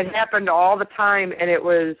all the time, and it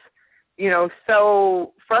was,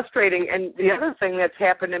 so frustrating. And the other thing that's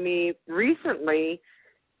happened to me recently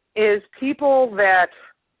is people that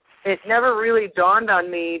it never really dawned on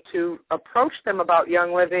me to approach them about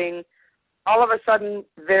Young Living, all of a sudden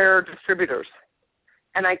they're distributors.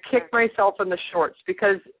 And I kick myself in the shorts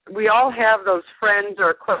because we all have those friends or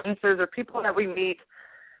acquaintances or people that we meet,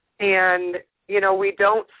 and, we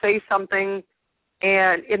don't say something,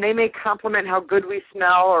 and they may compliment how good we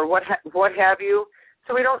smell or what have you.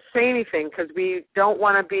 So we don't say anything because we don't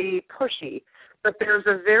want to be pushy. But there's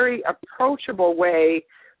a very approachable way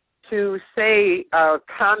to say a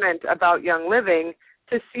comment about Young Living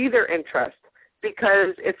to see their interest.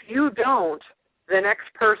 Because if you don't, the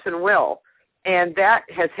next person will. And that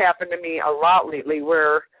has happened to me a lot lately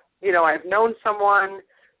where, I've known someone,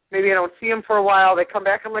 maybe I don't see them for a while, they come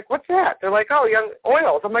back, I'm like, what's that? They're like, oh, Young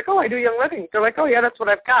Oils. I'm like, oh, I do Young Living. They're like, oh, yeah, that's what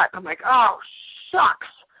I've got. I'm like, oh, shucks.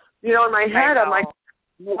 In my head, I'm like,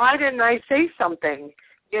 why didn't I say something?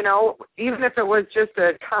 Even if it was just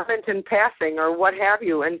a comment in passing or what have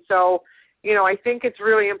you. And so, I think it's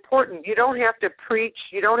really important. You don't have to preach.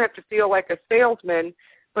 You don't have to feel like a salesman.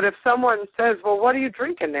 But if someone says, well, what are you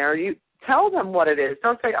drinking there? You tell them what it is.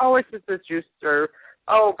 Don't say, oh, it's just this juice or,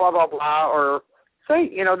 oh, blah, blah, blah. Or say,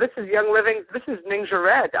 this is Young Living. This is Ningxia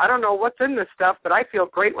Red. I don't know what's in this stuff, but I feel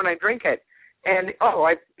great when I drink it. And,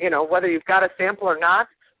 whether you've got a sample or not,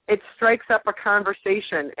 it strikes up a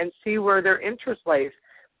conversation and see where their interest lays.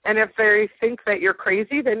 And if they think that you're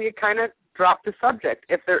crazy, then you kind of drop the subject.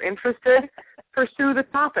 If they're interested, pursue the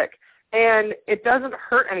topic. And it doesn't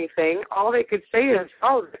hurt anything. All they could say is,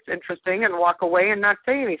 oh, that's interesting, and walk away and not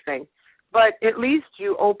say anything. But at least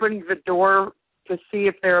you opened the door to see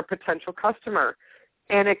if they're a potential customer.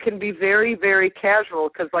 And it can be very, very casual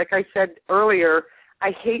because, like I said earlier,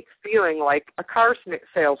 I hate feeling like a car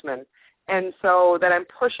salesman. And so that I'm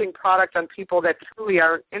pushing product on people that truly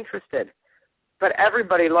aren't interested. But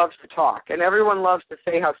everybody loves to talk, and everyone loves to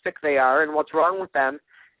say how sick they are and what's wrong with them.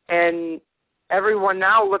 And everyone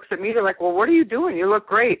now looks at me, they're like, well, what are you doing? You look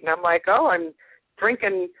great. And I'm like, oh, I'm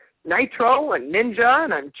drinking Nitro and Ninja,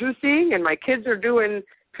 and I'm juicing, and my kids are doing,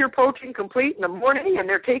 Pure Protein Complete in the morning, and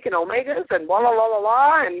they're taking omegas and blah, blah, blah, blah,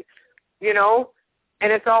 blah, and, you know,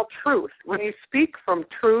 and it's all truth. When you speak from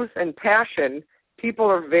truth and passion, people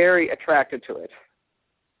are very attracted to it.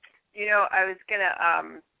 You know, I was going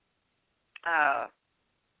to,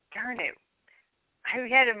 darn it. I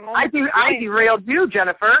had a moment. I derailed you,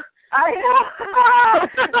 Jennifer. I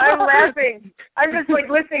know. I'm laughing. I'm just like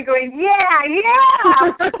listening, going, yeah.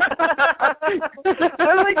 I'm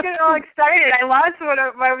like getting all excited. I lost what I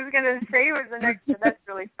was going to say was the next. That's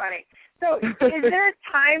really funny. So, is there a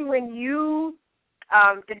time when you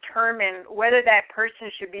determine whether that person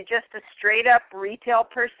should be just a straight up retail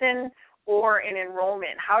person or an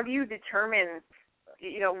enrollment? How do you determine,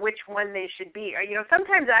 you know, which one they should be? Or, you know,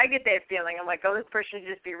 sometimes I get that feeling. I'm like, oh, this person should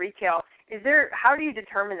just be retail. How do you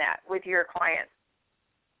determine that with your clients?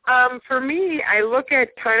 For me, I look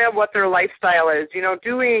at kind of what their lifestyle is. You know,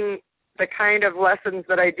 doing the kind of lessons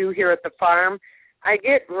that I do here at the farm, I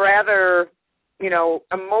get rather, you know,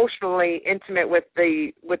 emotionally intimate with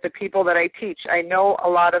the people that I teach. I know a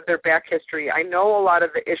lot of their back history. I know a lot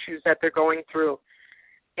of the issues that they're going through.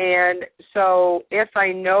 And so if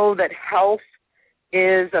I know that health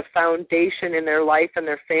is a foundation in their life and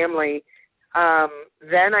their family,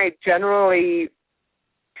 then I generally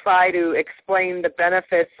try to explain the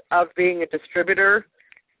benefits of being a distributor.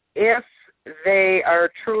 If they are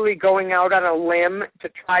truly going out on a limb to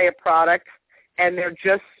try a product and they're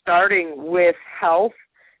just starting with health,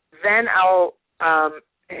 then I'll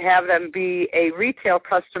have them be a retail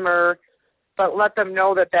customer, but let them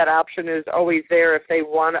know that that option is always there. If they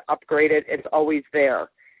want to upgrade it, it's always there.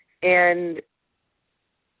 And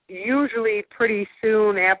usually pretty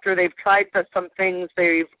soon after they've tried some things,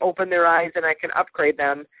 they've opened their eyes and I can upgrade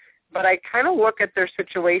them. But I kind of look at their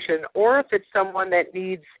situation, or if it's someone that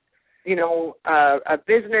needs, you know, a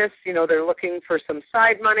business, you know, they're looking for some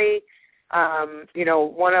side money. You know,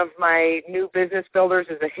 one of my new business builders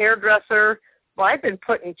is a hairdresser. Well, I've been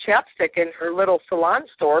putting chapstick in her little salon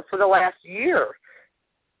store for the last year.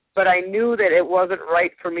 But I knew that it wasn't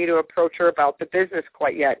right for me to approach her about the business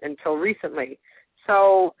quite yet until recently.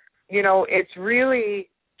 So, you know, it's really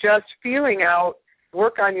just feeling out,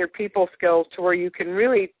 work on your people skills to where you can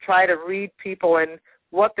really try to read people and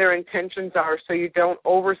what their intentions are so you don't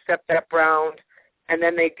overstep that bound and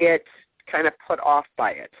then they get kind of put off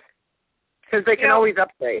by it. Because they can always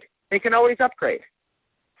upgrade. They can always upgrade.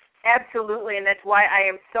 Absolutely, and that's why I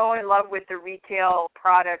am so in love with the retail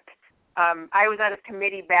product. I was on a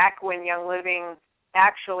committee back when Young Living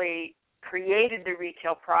actually created the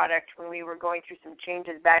retail product when we were going through some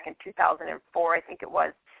changes back in 2004, I think it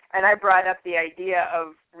was. And I brought up the idea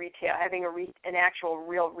of retail, having an actual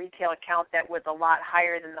real retail account that was a lot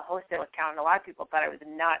higher than the wholesale account. And a lot of people thought I was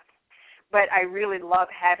nuts. But I really love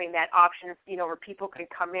having that option, you know, where people can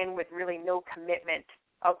come in with really no commitment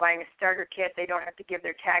of buying a starter kit. They don't have to give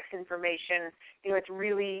their tax information. You know, it's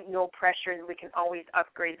really no pressure, and we can always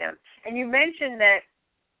upgrade them. And you mentioned that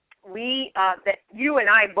that you and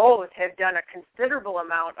I both have done a considerable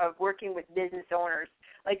amount of working with business owners,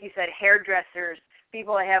 like you said, hairdressers,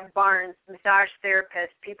 people that have barns, massage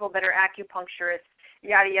therapists, people that are acupuncturists,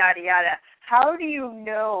 yada, yada, yada. How do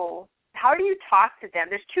you talk to them?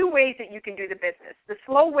 There's two ways that you can do the business. The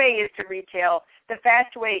slow way is to retail. The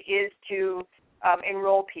fast way is to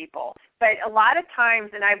enroll people. But a lot of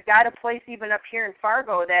times, and I've got a place even up here in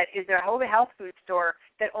Fargo that is a whole health food store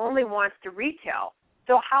that only wants to retail.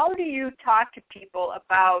 So how do you talk to people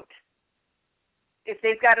about if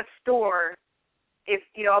they've got a store, if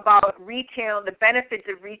you know about retail, the benefits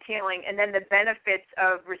of retailing, and then the benefits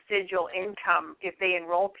of residual income if they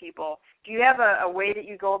enroll people? Do you have a way that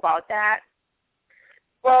you go about that?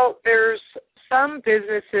 Well, there's some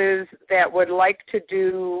businesses that would like to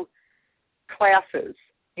do classes.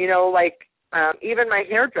 You know, like even my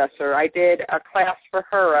hairdresser, I did a class for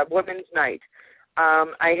her, a women's night.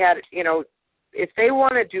 I had, you know, if they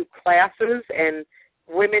want to do classes and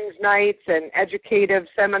women's nights and educative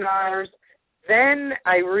seminars, then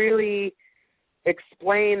I really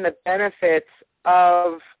explain the benefits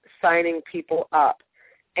of signing people up.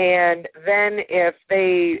 And then if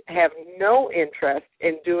they have no interest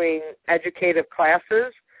in doing educative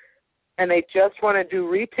classes and they just want to do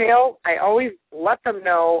retail, I always let them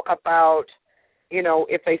know about, you know,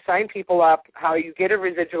 if they sign people up, how you get a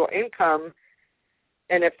residual income.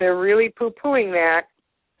 And if they're really poo-pooing that,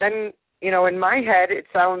 then, you know, in my head it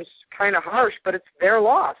sounds kind of harsh, but it's their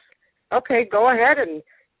loss. Okay, go ahead and,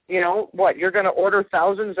 you know, what, you're going to order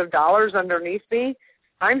thousands of dollars underneath me?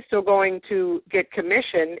 I'm still going to get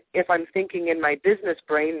commission if I'm thinking in my business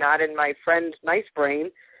brain, not in my friend's nice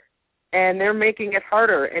brain. and they're making it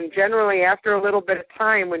harder. And generally, after a little bit of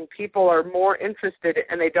time, when people are more interested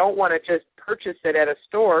and they don't want to just purchase it at a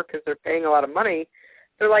store because they're paying a lot of money,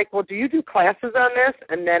 they're like, well, do you do classes on this?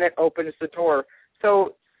 And then it opens the door.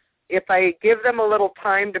 So if I give them a little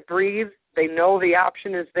time to breathe, they know the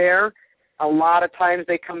option is there. A lot of times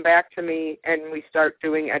they come back to me and we start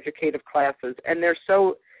doing educative classes. And it's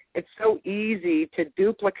so easy to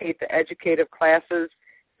duplicate the educative classes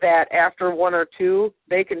that after one or two,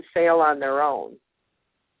 they can sail on their own.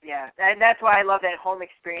 Yeah, and that's why I love that home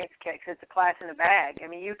experience kit, because it's a class in a bag. I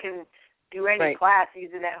mean, you can do any class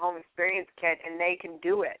using that home experience kit, and they can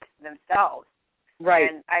do it themselves. Right.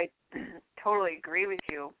 And I totally agree with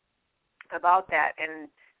you about that. And,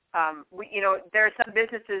 there are some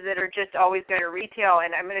businesses that are just always going to retail,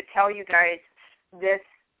 and I'm going to tell you guys this,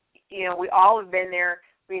 we all have been there.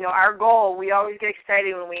 Our goal, we always get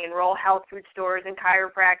excited when we enroll health food stores and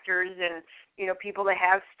chiropractors and, people that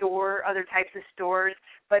have other types of stores,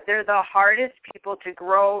 but they're the hardest people to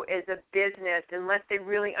grow as a business unless they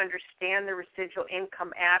really understand the residual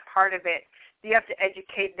income part of it. So you have to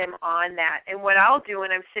educate them on that. And what I'll do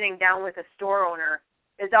when I'm sitting down with a store owner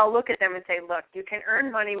is I'll look at them and say, look, you can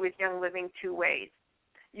earn money with Young Living two ways.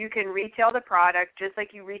 You can retail the product just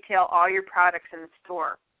like you retail all your products in the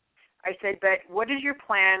store. I said, but what is your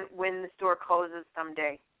plan when the store closes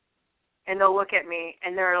someday? And they'll look at me,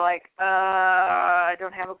 and they're like, I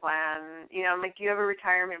don't have a plan. I'm like, do you have a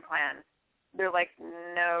retirement plan? They're like,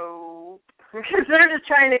 no, because they're just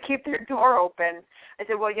trying to keep their door open. I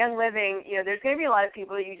said, well, Young Living, there's going to be a lot of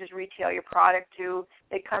people that you just retail your product to.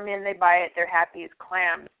 They come in, they buy it, they're happy as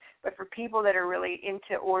clams. But for people that are really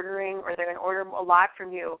into ordering or they're going to order a lot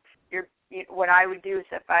from you, what I would do is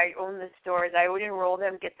if I own the stores, I would enroll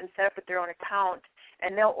them, get them set up with their own account,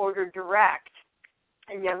 and they'll order direct.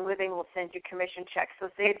 And Young Living will send you commission checks. So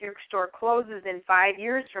say if your store closes in 5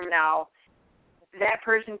 years from now, that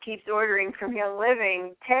person keeps ordering from Young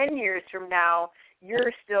Living 10 years from now,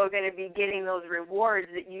 you're still going to be getting those rewards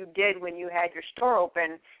that you did when you had your store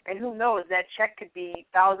open. And who knows, that check could be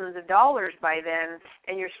thousands of dollars by then,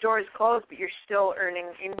 and your store is closed, but you're still earning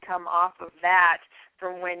income off of that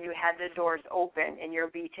from when you had the doors open, and you'll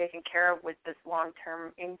be taken care of with this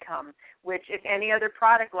long-term income, which if any other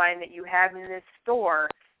product line that you have in this store,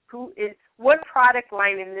 what product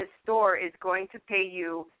line in this store is going to pay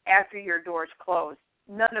you after your doors close?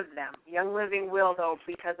 None of them. Young Living will, though,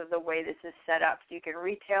 because of the way this is set up. So you can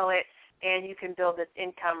retail it, and you can build this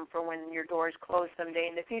income for when your doors close someday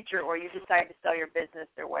in the future, or you decide to sell your business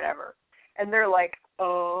or whatever. And they're like,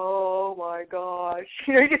 oh, my gosh.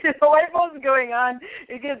 You get the light bulbs going on.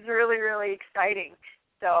 It gets really, really exciting.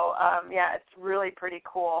 So, it's really pretty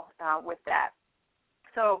cool with that.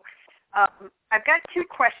 So I've got two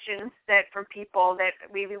questions from people that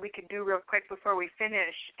maybe we could do real quick before we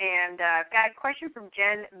finish. And I've got a question from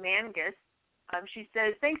Jen Mangus. She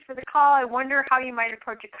says, thanks for the call. I wonder how you might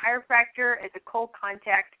approach a chiropractor as a cold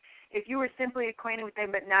contact if you were simply acquainted with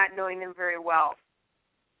them but not knowing them very well.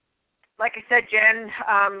 Like I said, Jen,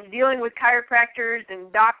 dealing with chiropractors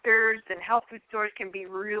and doctors and health food stores can be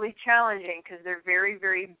really challenging because they're very,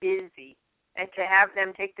 very busy. And to have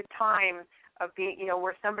them take the time of being,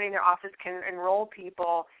 where somebody in their office can enroll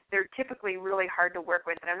people, they're typically really hard to work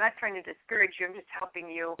with. And I'm not trying to discourage you. I'm just helping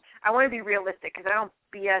you. I want to be realistic because I don't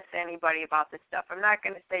BS anybody about this stuff. I'm not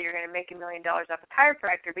going to say you're going to make $1 million off a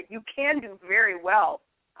chiropractor, but you can do very well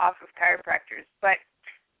off of chiropractors. But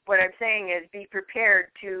what I'm saying is be prepared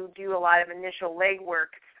to do a lot of initial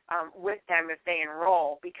legwork with them if they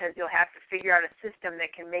enroll, because you'll have to figure out a system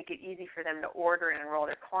that can make it easy for them to order and enroll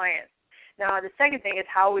their clients. Now, the second thing is,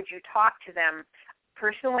 how would you talk to them?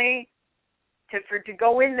 Personally, to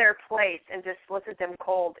go in their place and just solicit them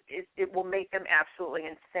cold, it will make them absolutely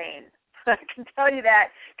insane. I can tell you that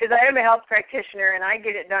because I am a health practitioner and I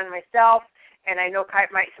get it done myself. And I know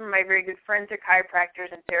some of my very good friends are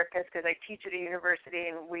chiropractors and therapists because I teach at a university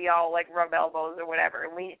and we all rub elbows or whatever.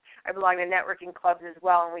 And I belong to networking clubs as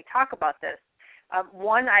well, and we talk about this.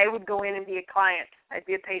 One, I would go in and be a client. I'd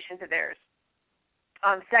be a patient of theirs.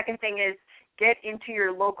 Second thing is get into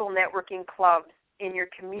your local networking clubs in your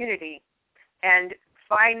community and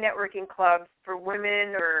find networking clubs for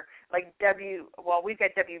women or we've got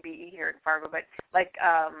WBE here in Fargo, but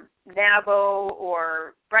NABO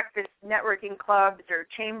or breakfast networking clubs or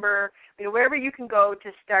chamber, wherever you can go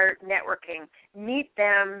to start networking. Meet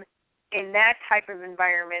them in that type of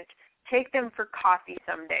environment. Take them for coffee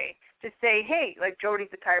someday. Just say, hey, like Jody's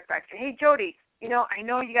the chiropractor. Hey, Jody, I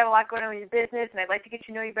know you got a lot going on in your business, and I'd like to get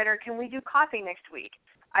to know you better. Can we do coffee next week?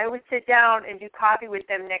 I would sit down and do coffee with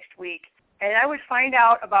them next week, and I would find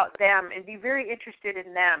out about them and be very interested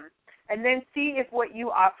in them. and then see if what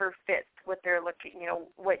you offer fits what they're looking,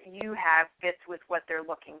 what you have fits with what they're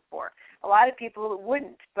looking for. A lot of people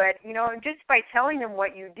wouldn't, but, just by telling them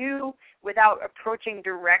what you do without approaching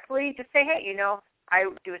directly, just say, hey, I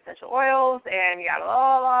do essential oils and yada,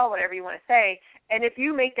 la, la, whatever you want to say. And if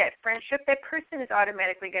you make that friendship, that person is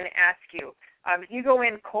automatically going to ask you. If you go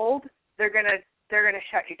in cold, they're going to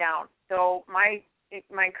shut you down. So my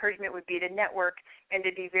encouragement would be to network and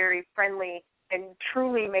to be very friendly and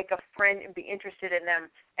truly make a friend and be interested in them,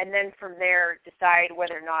 and then from there decide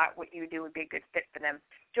whether or not what you do would be a good fit for them.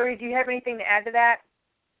 Jody, do you have anything to add to that?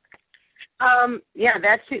 Yeah,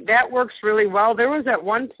 that works really well. There was at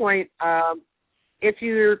one point, if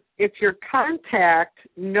your contact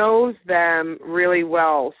knows them really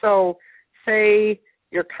well, so say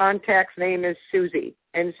your contact's name is Susie,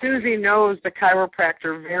 and Susie knows the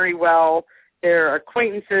chiropractor very well. They're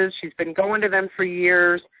acquaintances. She's been going to them for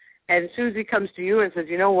years. And Susie comes to you and says,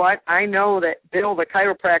 you know what, I know that Bill, the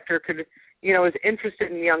chiropractor, is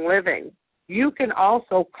interested in Young Living. You can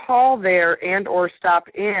also call there and or stop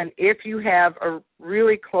in if you have a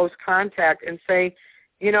really close contact and say,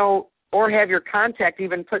 or have your contact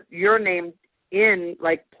even put your name in,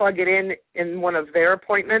 like plug it in one of their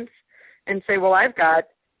appointments and say, well, I've got,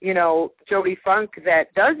 Jody Funk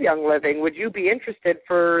that does Young Living. Would you be interested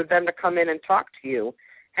for them to come in and talk to you?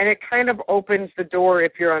 And it kind of opens the door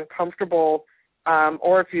if you're uncomfortable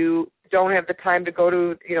or if you don't have the time to go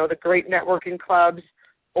to, the great networking clubs,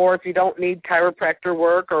 or if you don't need chiropractor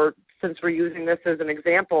work, or since we're using this as an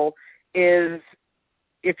example, is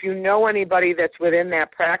if you know anybody that's within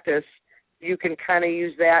that practice, you can kind of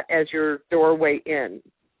use that as your doorway in.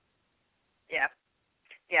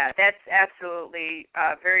 Yeah, that's absolutely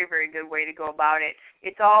a very, very good way to go about it.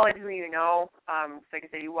 It's all in who you know. Like I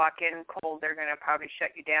said, you walk in cold, they're going to probably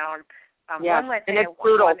shut you down. Yeah, and it's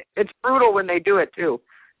brutal. It's brutal when they do it, too.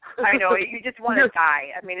 I know. You just want to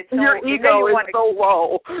die. I mean, it's so, your ego is so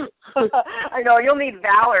low. I know. You'll need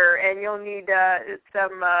valor, and you'll need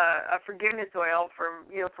some forgiveness oil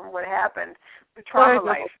from what happened, the trauma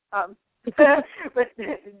life. But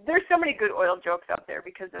there's so many good oil jokes out there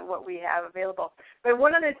because of what we have available. But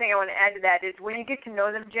one other thing I want to add to that is when you get to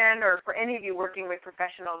know them, Jen, or for any of you working with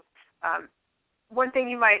professionals, one thing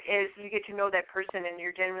you get to know that person and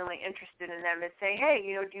you're genuinely interested in them and say, hey,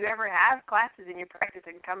 do you ever have classes in your practice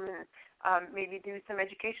and come and maybe do some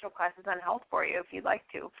educational classes on health for you if you'd like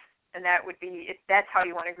to. And that would be, if that's how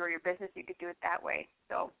you want to grow your business, you could do it that way.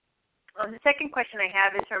 So the second question I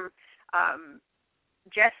have is from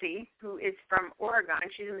Jessie, who is from Oregon.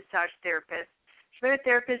 She's a massage therapist. She's been a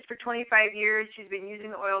therapist for 25 years. She's been using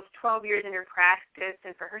the oils 12 years in her practice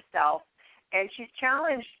and for herself. And she's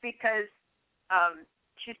challenged because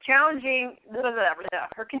she's challenging,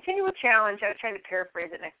 her continual challenge, I was trying to paraphrase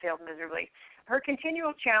it and I failed miserably. Her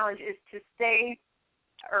continual challenge is to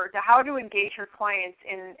how to engage her clients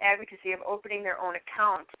in advocacy of opening their own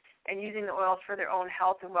account and using the oils for their own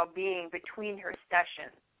health and well-being between her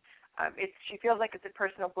sessions. She feels like it's a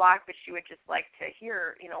personal block, but she would just like to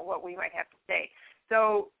hear, what we might have to say.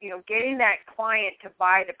 So, getting that client to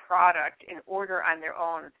buy the product in order on their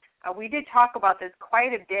own. We did talk about this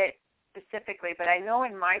quite a bit specifically, but I know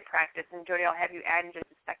in my practice, and Jody, I'll have you add in just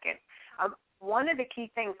a second. One of the key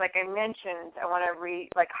things, like I mentioned, I want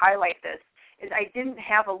to highlight this, is I didn't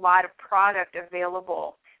have a lot of product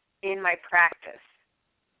available in my practice.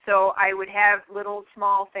 So I would have little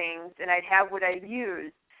small things, and I'd have what I'd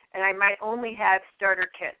use. And I might only have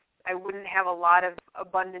starter kits. I wouldn't have a lot of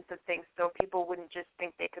abundance of things, so people wouldn't just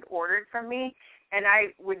think they could order it from me. And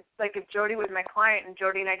I would, like if Jody was my client and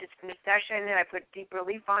Jody and I just finished a session and I put Deep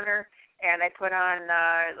Relief on her and I put on,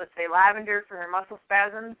 let's say, lavender for her muscle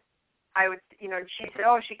spasms, I would, she said,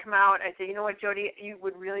 oh, she'd come out. I said, you know what, Jody, you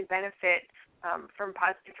would really benefit from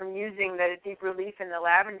using the Deep Relief and the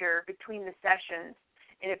lavender between the sessions.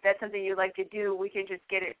 And if that's something you'd like to do, we can just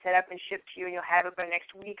get it set up and shipped to you, and you'll have it by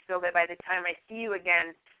next week so that by the time I see you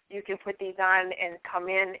again, you can put these on and come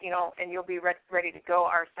in, and you'll be ready to go.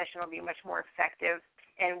 Our session will be much more effective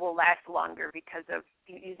and will last longer because of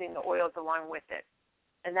using the oils along with it.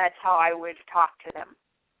 And that's how I would talk to them.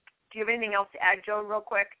 Do you have anything else to add, Joan, real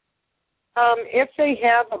quick? If they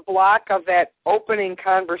have a block of that opening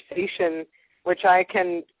conversation, which I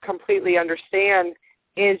can completely understand,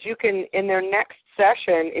 is you can, in their next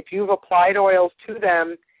session, if you've applied oils to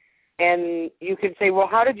them, and you can say, well,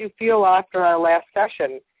 how did you feel after our last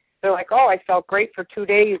session? They're like, oh, I felt great for 2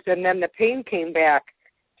 days, and then the pain came back.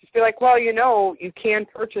 Just be like, well, you can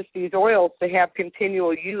purchase these oils to have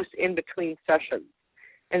continual use in between sessions.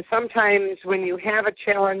 And sometimes when you have a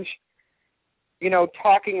challenge,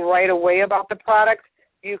 talking right away about the product,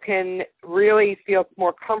 you can really feel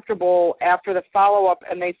more comfortable after the follow-up,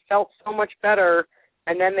 and they felt so much better,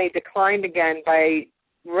 and then they declined again by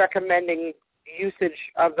recommending usage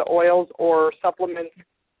of the oils or supplements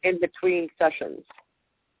in between sessions.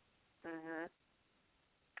 Mhm.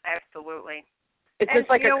 Absolutely. It's just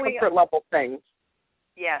like a comfort level thing.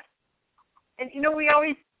 Yes. And, we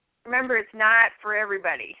always remember it's not for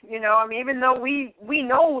everybody. Even though we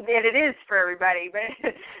know that it is for everybody,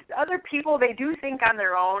 but other people, they do think on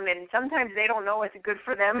their own, and sometimes they don't know what's good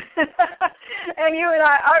for them. And you and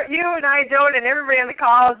I don't, and everybody on the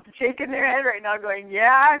call is shaking their head right now going,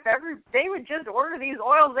 yeah, if they would just order these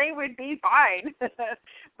oils, they would be fine.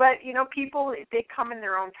 But, people, they come in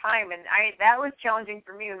their own time, and that was challenging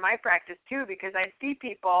for me in my practice, too, because I see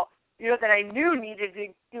people that I knew needed to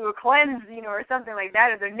do a cleanse, or something like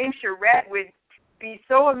that, or their Ningxia Red would be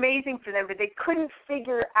so amazing for them, but they couldn't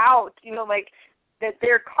figure out, that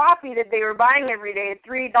their coffee that they were buying every day at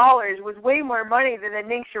 $3 was way more money than the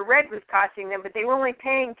Ningxia Red was costing them, but they were only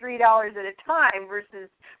paying $3 at a time versus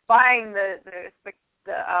buying the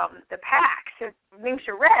packs of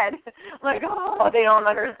Ningxia Red. Like, they don't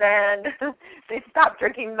understand. If they stopped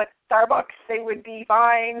drinking the Starbucks, they would be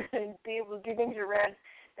fine and be able to do Ningxia Red.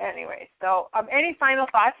 Anyway, so any final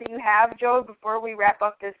thoughts that you have, Joe, before we wrap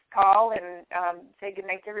up this call and say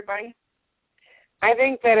goodnight to everybody? I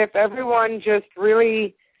think that if everyone just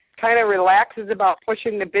really kind of relaxes about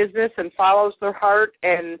pushing the business and follows their heart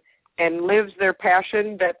and lives their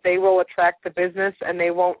passion, that they will attract the business and they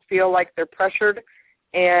won't feel like they're pressured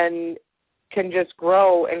and can just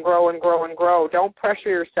grow and grow and grow and grow. Don't pressure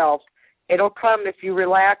yourself. It'll come if you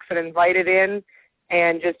relax and invite it in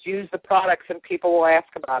and just use the products, and people will ask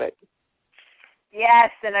about it. Yes,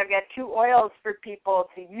 and I've got 2 oils for people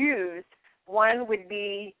to use. One would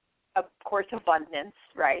be, of course, Abundance,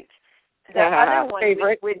 right? The other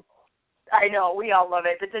one would, I know, we all love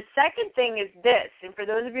it. But the second thing is this, and for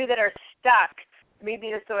those of you that are stuck,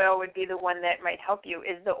 maybe this oil would be the one that might help you,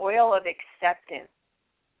 is the oil of acceptance,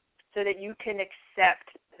 so that you can accept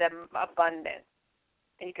the abundance.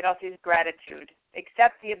 And you could also use gratitude.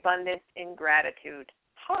 Accept the abundance in gratitude.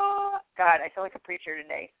 God, I sound like a preacher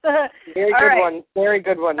today. Very good one. Very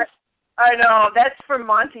good one. I know. That's from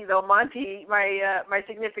Monty, though. Monty, my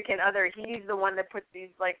significant other, he's the one that puts these,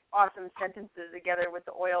 awesome sentences together with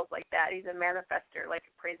the oils like that. He's a manifester, like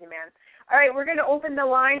a crazy man. All right, we're going to open the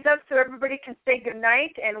lines up so everybody can say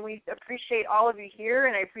goodnight, and we appreciate all of you here,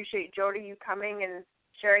 and I appreciate, Jody, you coming and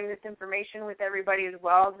sharing this information with everybody as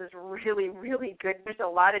well. This is really, really good. There's a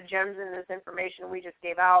lot of gems in this information we just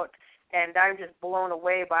gave out, and I'm just blown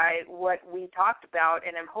away by what we talked about,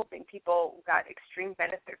 and I'm hoping people got extreme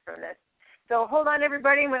benefit from this. So hold on,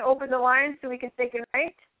 everybody. I'm going to open the lines so we can say good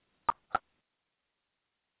night.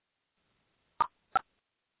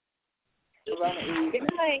 Good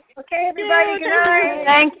night. Okay, everybody, good night.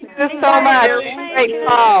 Thank you so much. Great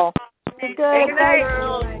call. Good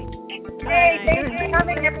night. Hey, thanks for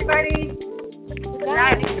coming, everybody. Good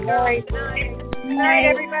night. Good night. Good night,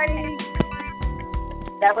 everybody.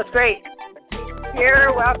 That was great.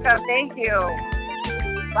 You're welcome. Thank you.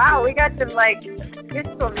 Wow, we got some,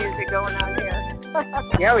 disco music going on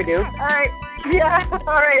here. Yeah, we do. All right. Yeah.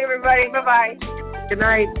 All right, everybody. Bye-bye. Good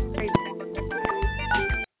night.